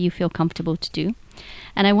 whatever you feel comfortable to do.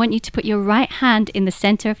 And I want you to put your right hand in the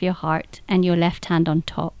center of your heart and your left hand on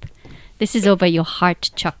top. This is over your heart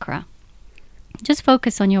chakra. Just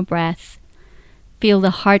focus on your breath. Feel the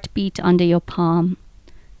heartbeat under your palm,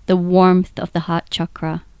 the warmth of the heart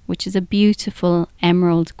chakra, which is a beautiful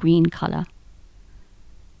emerald green color.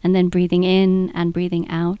 And then breathing in and breathing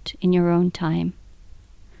out in your own time.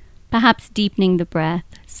 Perhaps deepening the breath,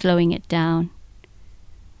 slowing it down.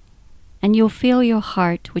 And you'll feel your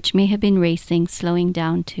heart, which may have been racing, slowing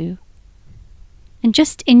down too. And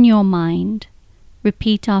just in your mind,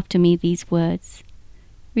 repeat after me these words.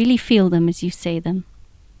 Really feel them as you say them.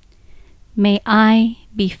 May I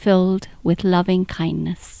be filled with loving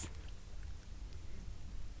kindness.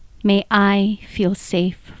 May I feel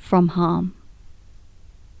safe from harm.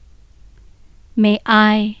 May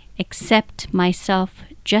I accept myself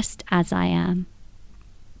just as I am.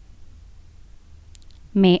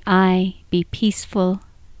 May I be peaceful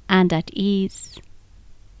and at ease.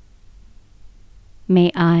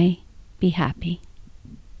 May I be happy.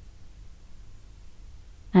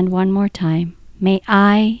 And one more time. May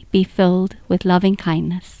I be filled with loving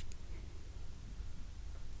kindness.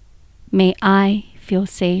 May I feel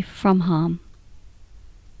safe from harm.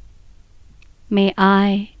 May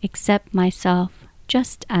I accept myself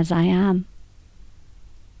just as I am.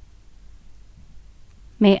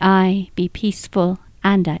 May I be peaceful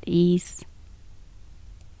and at ease.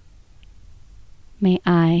 May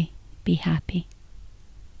I be happy.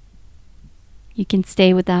 You can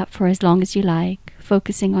stay with that for as long as you like,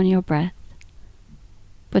 focusing on your breath.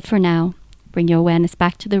 But for now, bring your awareness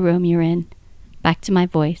back to the room you're in, back to my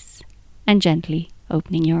voice, and gently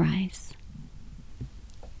opening your eyes.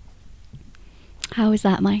 How is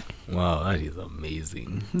that, Mike? Wow, that is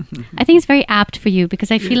amazing. I think it's very apt for you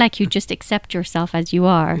because I feel like you just accept yourself as you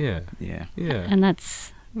are. Yeah. And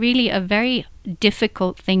that's really a very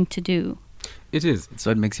difficult thing to do. It is. It's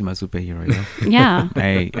what makes him a superhero, yeah? Yeah.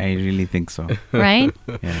 I really think so. Right?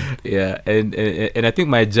 Yeah. Yeah, and I think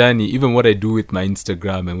my journey, even what I do with my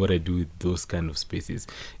Instagram and what I do with those kind of spaces,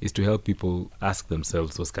 is to help people ask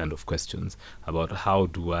themselves those kind of questions about how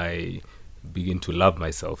do I begin to love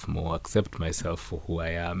myself more, accept myself for who I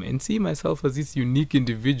am, and see myself as this unique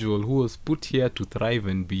individual who was put here to thrive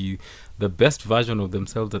and be the best version of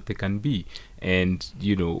themselves that they can be. And,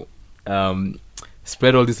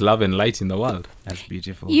 spread all this love and light in the world. That's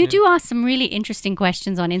beautiful. You do ask some really interesting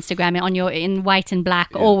questions on Instagram, in white and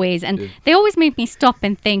black always, and they always make me stop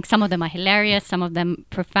and think. Some of them are hilarious, some of them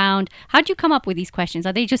profound. How do you come up with these questions?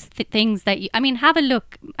 Are they just things that have a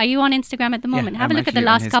look? Are you on Instagram at the moment? Have a look at the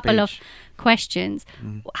last couple of questions.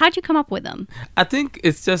 How do you come up with them? I think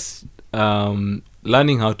it's just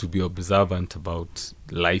learning how to be observant about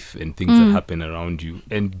life and things that happen around you,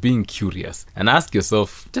 and being curious and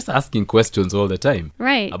just asking questions all the time,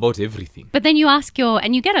 right, about everything. But then you ask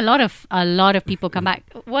and you get a lot of people come back.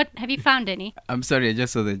 What have you found any? I'm sorry, I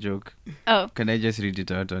just saw the joke. Oh, can I just read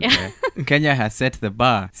it out on there? Kenya has set the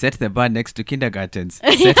bar next to kindergartens,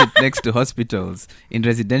 set it next to hospitals, in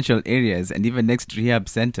residential areas, and even next to rehab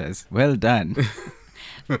centers. Well done.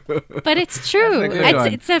 But it's true.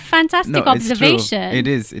 It's a fantastic observation. It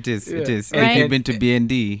is. Right? If you've been to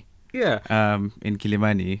BND, in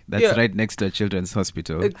Kilimani, that's right next to a children's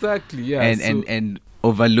hospital. Exactly. Yeah. And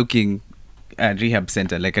overlooking a rehab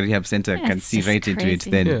center, like a rehab center can see right into it.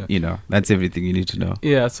 Then that's everything you need to know.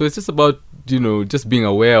 Yeah. So it's just about just being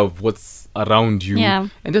aware of what's around you, and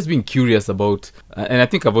just being curious about. And I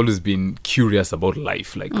think I've always been curious about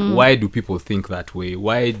life. Like, why do people think that way?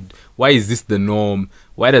 Why is this the norm?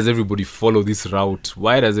 Why does everybody follow this route?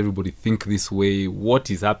 Why does everybody think this way?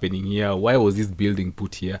 What is happening here? Why was this building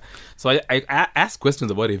put here? So I ask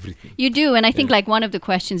questions about everything. You do, and I think like one of the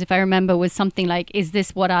questions, if I remember, was something like, is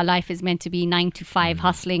this what our life is meant to be, 9 to 5,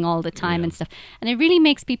 hustling all the time and stuff? And it really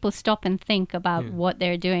makes people stop and think about what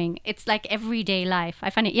they're doing. It's like everyday life.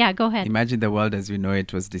 I find it, go ahead. Imagine the world as we know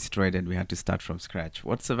it was destroyed and we had to start from scratch.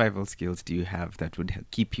 What survival skills do you have that would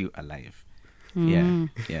keep you alive? Yeah.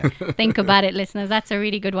 Think about it, listeners. That's a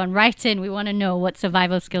really good one. Write in. We want to know what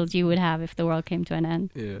survival skills you would have if the world came to an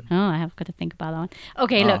end. I have got to think about that one.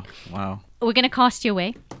 Okay, look. Wow. We're going to cast you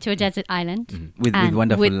away to a desert island. With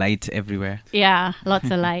wonderful light everywhere. Yeah, lots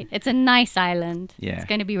of light. It's a nice island. Yeah. It's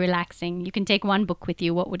going to be relaxing. You can take one book with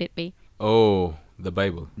you. What would it be? Oh, The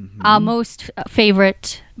Bible. Our most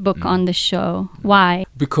favorite book on the show. Why?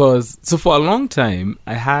 Because so for a long time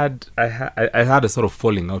I had a sort of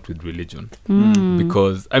falling out with religion.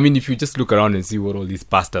 Because I mean, if you just look around and see what all these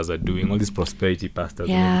pastors are doing, all these prosperity pastors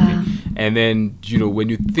and everything, and then when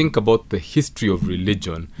you think about the history of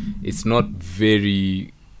religion, it's not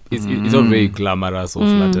very it's not very glamorous or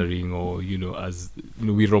flattering, or as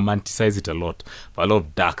we romanticize it a lot, but a lot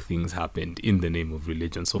of dark things happened in the name of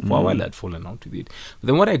religion. So for a while I'd fallen out with it. But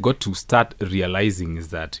then what I got to start realizing is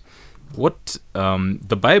that what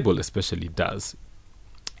the Bible especially does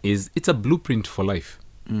is it's a blueprint for life.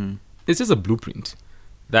 It's just a blueprint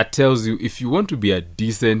that tells you, if you want to be a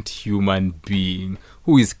decent human being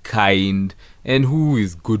who is kind and who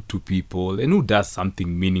is good to people and who does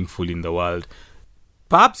something meaningful in the world,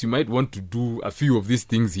 perhaps you might want to do a few of these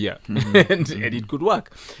things here, and it could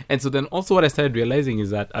work. And so then also what I started realizing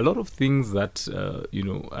is that a lot of things that,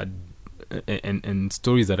 and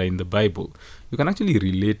stories that are in the Bible, you can actually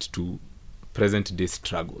relate to present day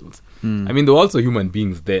struggles. I mean, there were also human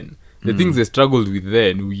beings then. The things they struggled with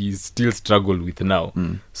then, we still struggle with now.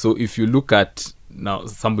 So if you look at now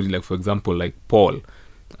somebody like, for example, like Paul,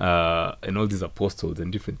 and all these apostles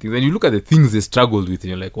and different things, and you look at the things they struggled with, and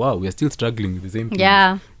you're like, wow, we're still struggling with the same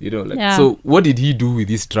things. So what did he do with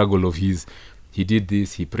this struggle of his? He did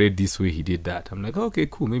this, he prayed this way, he did that. I'm like, okay,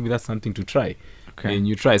 cool, maybe that's something to try. And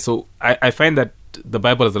you try. So I find that the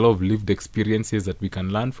Bible has a lot of lived experiences that we can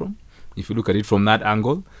learn from, if you look at it from that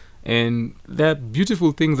angle. And there are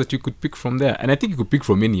beautiful things that you could pick from there. And I think you could pick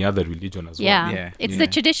from any other religion as well. It's the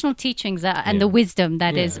traditional teachings and the wisdom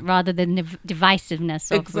that is, rather than the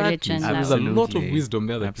divisiveness of religion. There's a lot of wisdom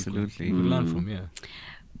there that you could learn from.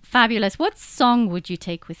 Fabulous. What song would you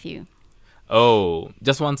take with you? Oh,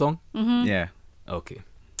 just one song? Yeah. Okay.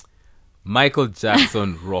 Michael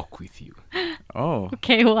Jackson, Rock With You. Oh.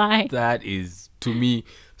 Okay, why? That is, to me...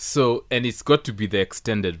 So, and it's got to be the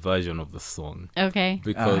extended version of the song. Okay.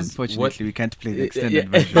 Because unfortunately, we can't play the extended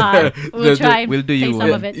version. But we'll try and we'll do play you some one.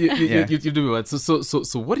 of it. You do me one.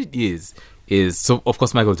 So what it is so, of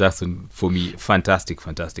course, Michael Jackson, for me,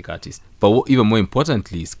 fantastic artist. But even more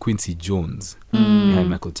importantly is Quincy Jones behind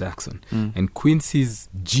Michael Jackson. And Quincy's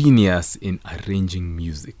genius in arranging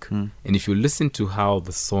music. And if you listen to how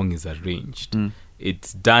the song is arranged,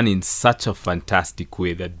 it's done in such a fantastic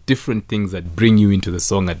way that different things that bring you into the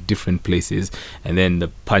song at different places, and then the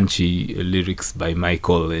punchy lyrics by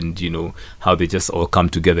Michael, and how they just all come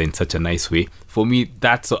together in such a nice way. For me,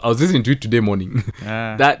 I was listening to it today morning.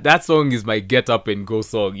 That song is my get up and go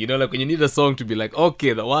song. Like when you need a song to be like,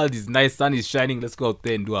 okay, the world is nice, sun is shining, let's go out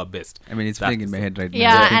there and do our best. I mean, it's playing in my head right now.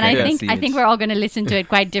 Yeah, and I think we're all going to listen to it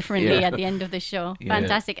quite differently at the end of the show. Yeah.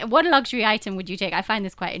 Fantastic. What luxury item would you take? I find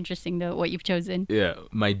this quite interesting, though, what you've chosen. Yeah,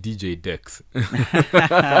 my DJ decks.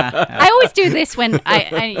 I always do this when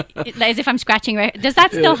I as if I'm scratching. Does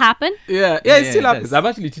that still happen? Yeah, it still happens. I'm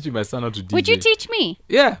actually teaching my son how to DJ. Would you teach me?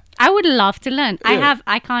 Yeah. I would love to learn.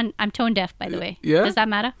 I'm tone deaf, by the way. Yeah. Does that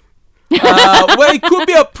matter? Well, it could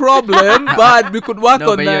be a problem, but we could work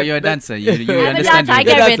on that. You're a dancer. You I'm a understand. dancer. I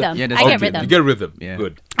get rhythm. You I understand get rhythm. You get rhythm. Yeah.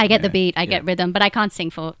 Good. I get the beat. I get rhythm, but I can't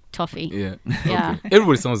sing for toffee. Yeah. Yeah. Okay.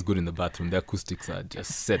 Everybody sounds good in the bathroom. The acoustics are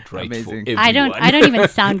just set right Amazing. for everyone. I don't even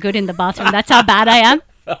sound good in the bathroom. That's how bad I am.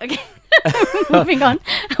 Okay. Moving on.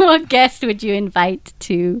 What guest would you invite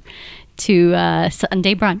to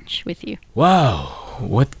Sunday brunch with you? Wow.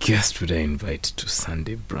 What guest would I invite to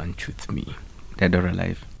Sunday brunch with me? Dead or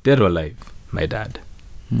alive? Dead or alive? My dad.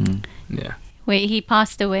 Yeah. Wait, he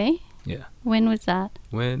passed away? Yeah. When was that?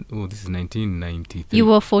 When? Oh, this is 1993. You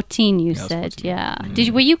were 14, you Yeah, I was said. 14.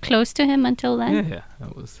 Yeah. Were you close to him until then? Yeah, I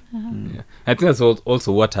was. Yeah. I think that's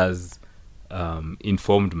also what has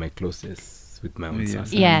informed my closeness with my own son.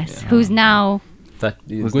 Yes. Yeah. Who's now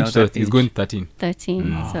He's going 13.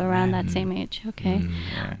 13, so around that same age. Okay.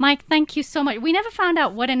 Mike, thank you so much. We never found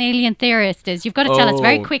out what an alien theorist is. You've got to tell us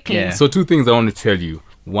very quickly. yeah. So 2 things I want to tell you.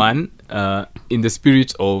 One, in the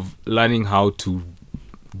spirit of learning how to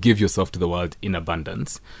give yourself to the world in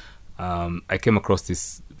abundance, I came across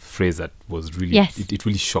this phrase that was really, it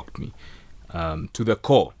really shocked me. To the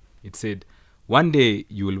core, it said, one day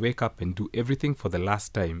you will wake up and do everything for the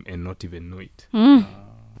last time and not even know it.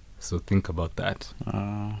 So think about that.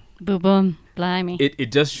 Boom, boom, blimey.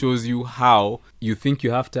 It just shows you how you think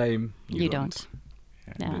you have time. You don't.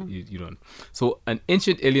 Yeah. You don't. So an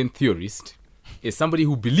ancient alien theorist is somebody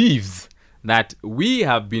who believes that we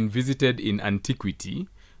have been visited in antiquity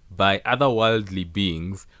by otherworldly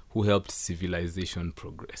beings who helped civilization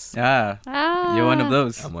progress. You're one of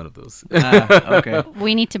those. I'm one of those. Okay.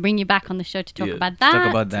 We need to bring you back on the show to talk Yeah, about that. Talk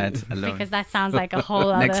about that alone. Because that sounds like a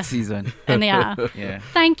whole other... Next season. And yeah. Yeah.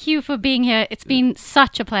 Thank you for being here. It's been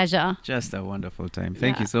such a pleasure. Just a wonderful time.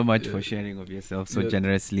 Thank Yeah. you so much for sharing of yourself so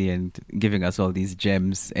generously and giving us all these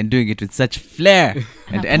gems and doing it with such flair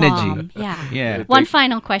and energy. Yeah. Yeah. One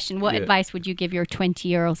final question. What Yeah. advice would you give your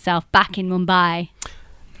 20-year-old self back in Mumbai?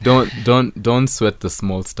 Don't sweat the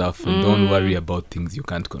small stuff and don't worry about things you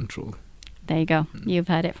can't control. There you go. You've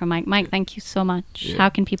heard it from Mike. Mike, thank you so much. Yeah. How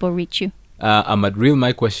can people reach you? I'm at Real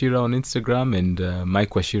Mike Wachira on Instagram and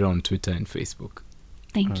Mike Wachira on Twitter and Facebook.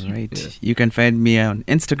 Thank All you. right. Yeah. You can find me on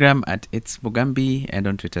Instagram at It's Mugambi and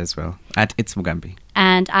on Twitter as well at It's Mugambi.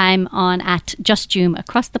 And I'm on at Just Joom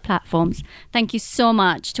across the platforms. Thank you so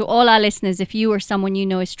much to all our listeners. If you or someone you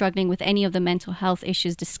know is struggling with any of the mental health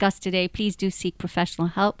issues discussed today, please do seek professional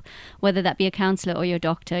help, whether that be a counselor or your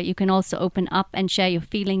doctor. You can also open up and share your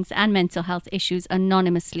feelings and mental health issues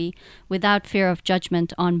anonymously without fear of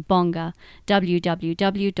judgment on Bonga,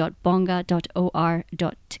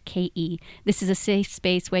 www.bonga.or.ke. This is a safe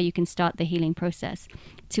space where you can start the healing process.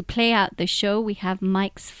 To play out the show, we have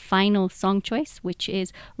Mike's final song choice, which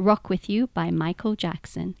is Rock With You by Michael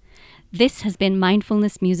Jackson. This has been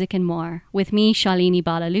Mindfulness, Music and More with me, Shalini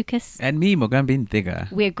Bhalla-Lucas. And me, Mugambi Nthiga.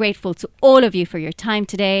 We're grateful to all of you for your time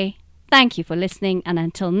today. Thank you for listening, and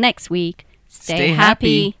until next week, stay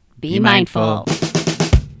happy, be mindful.